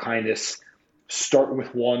random act of kindness, start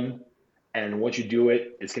with 1, and once you do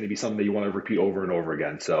it, it's going to be something that you want to repeat over and over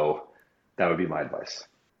again. So that would be my advice.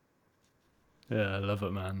 Yeah, I love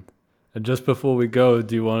it, man. And just before we go,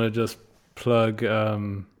 do you want to just plug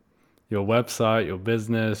your website, your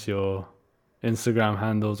business, your Instagram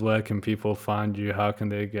handles? Where can people find you? How can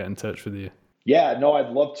they get in touch with you? Yeah, no,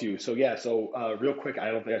 I'd love to. So real quick, I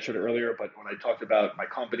don't think I showed it earlier, but when I talked about my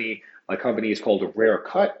company is called Rare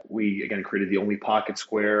Cut. We, again, created the only pocket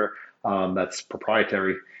square that's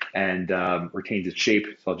proprietary and retains its shape.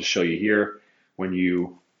 So I'll just show you here. When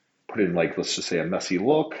you put in, like, let's just say a messy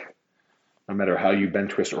look, no matter how you bend,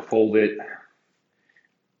 twist, or fold it,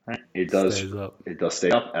 it does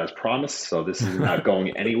stay up as promised. So this is not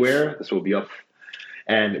going anywhere. This will be up.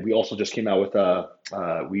 And we also just came out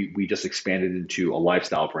with we just expanded into a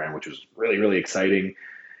lifestyle brand, which was really, really exciting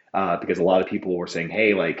because a lot of people were saying,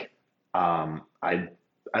 hey, like, I'd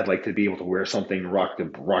like to be able to wear something, rock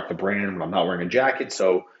the brand when I'm not wearing a jacket.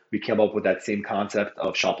 So we came up with that same concept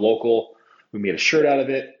of shop local. We made a shirt out of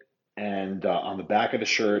it. And on the back of the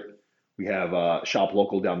shirt, we have shop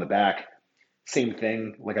local down the back. Same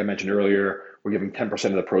thing, like I mentioned earlier, we're giving 10%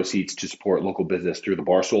 of the proceeds to support local business through the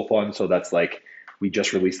Barstool Fund. So that's like, we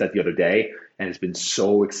just released that the other day, and it's been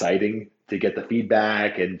so exciting to get the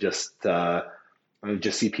feedback and just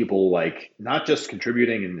see people, like, not just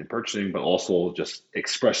contributing and purchasing, but also just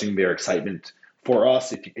expressing their excitement for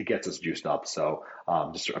us. It gets us juiced up. So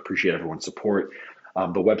just appreciate everyone's support.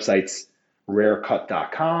 The website's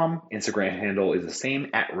rarecut.com. Instagram handle is the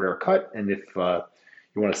same, @rarecut. And if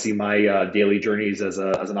you want to see my daily journeys as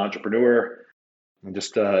an entrepreneur and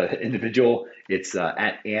just individual, it's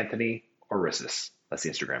at Anthony Orissis. That's the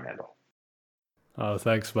Instagram handle. Oh,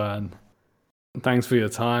 thanks, man. Thanks for your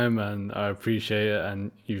time, and I appreciate it.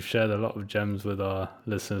 And you've shared a lot of gems with our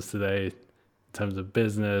listeners today in terms of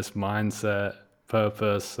business, mindset,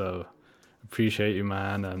 purpose. So appreciate you,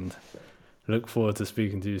 man, and look forward to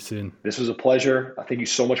speaking to you soon. This was a pleasure. Thank you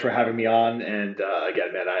so much for having me on. And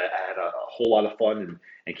again, man, I had a whole lot of fun,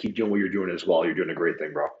 and keep doing what you're doing as well. You're doing a great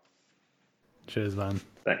thing, bro. Cheers, man.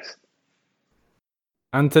 Thanks.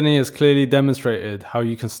 Anthony has clearly demonstrated how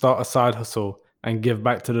you can start a side hustle and give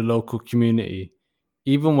back to the local community.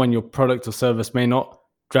 Even when your product or service may not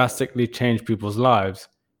drastically change people's lives,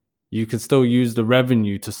 you can still use the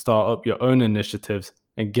revenue to start up your own initiatives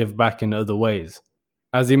and give back in other ways.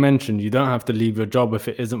 As he mentioned, you don't have to leave your job if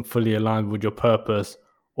it isn't fully aligned with your purpose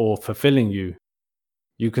or fulfilling you.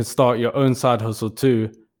 You can start your own side hustle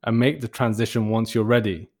too and make the transition once you're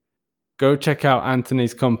ready. Go check out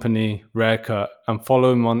Anthony's company, Rare Cut, and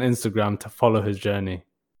follow him on Instagram to follow his journey.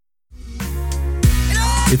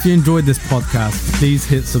 If you enjoyed this podcast, please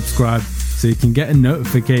hit subscribe so you can get a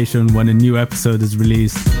notification when a new episode is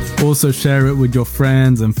released. Also share it with your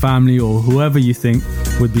friends and family or whoever you think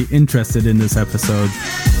would be interested in this episode.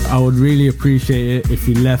 I would really appreciate it if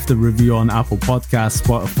you left a review on Apple Podcasts,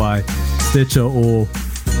 Spotify, Stitcher, or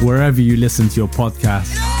wherever you listen to your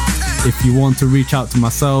podcast. If you want to reach out to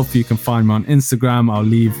myself, you can find me on Instagram. I'll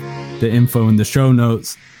leave the info in the show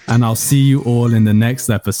notes, and I'll see you all in the next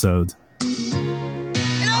episode.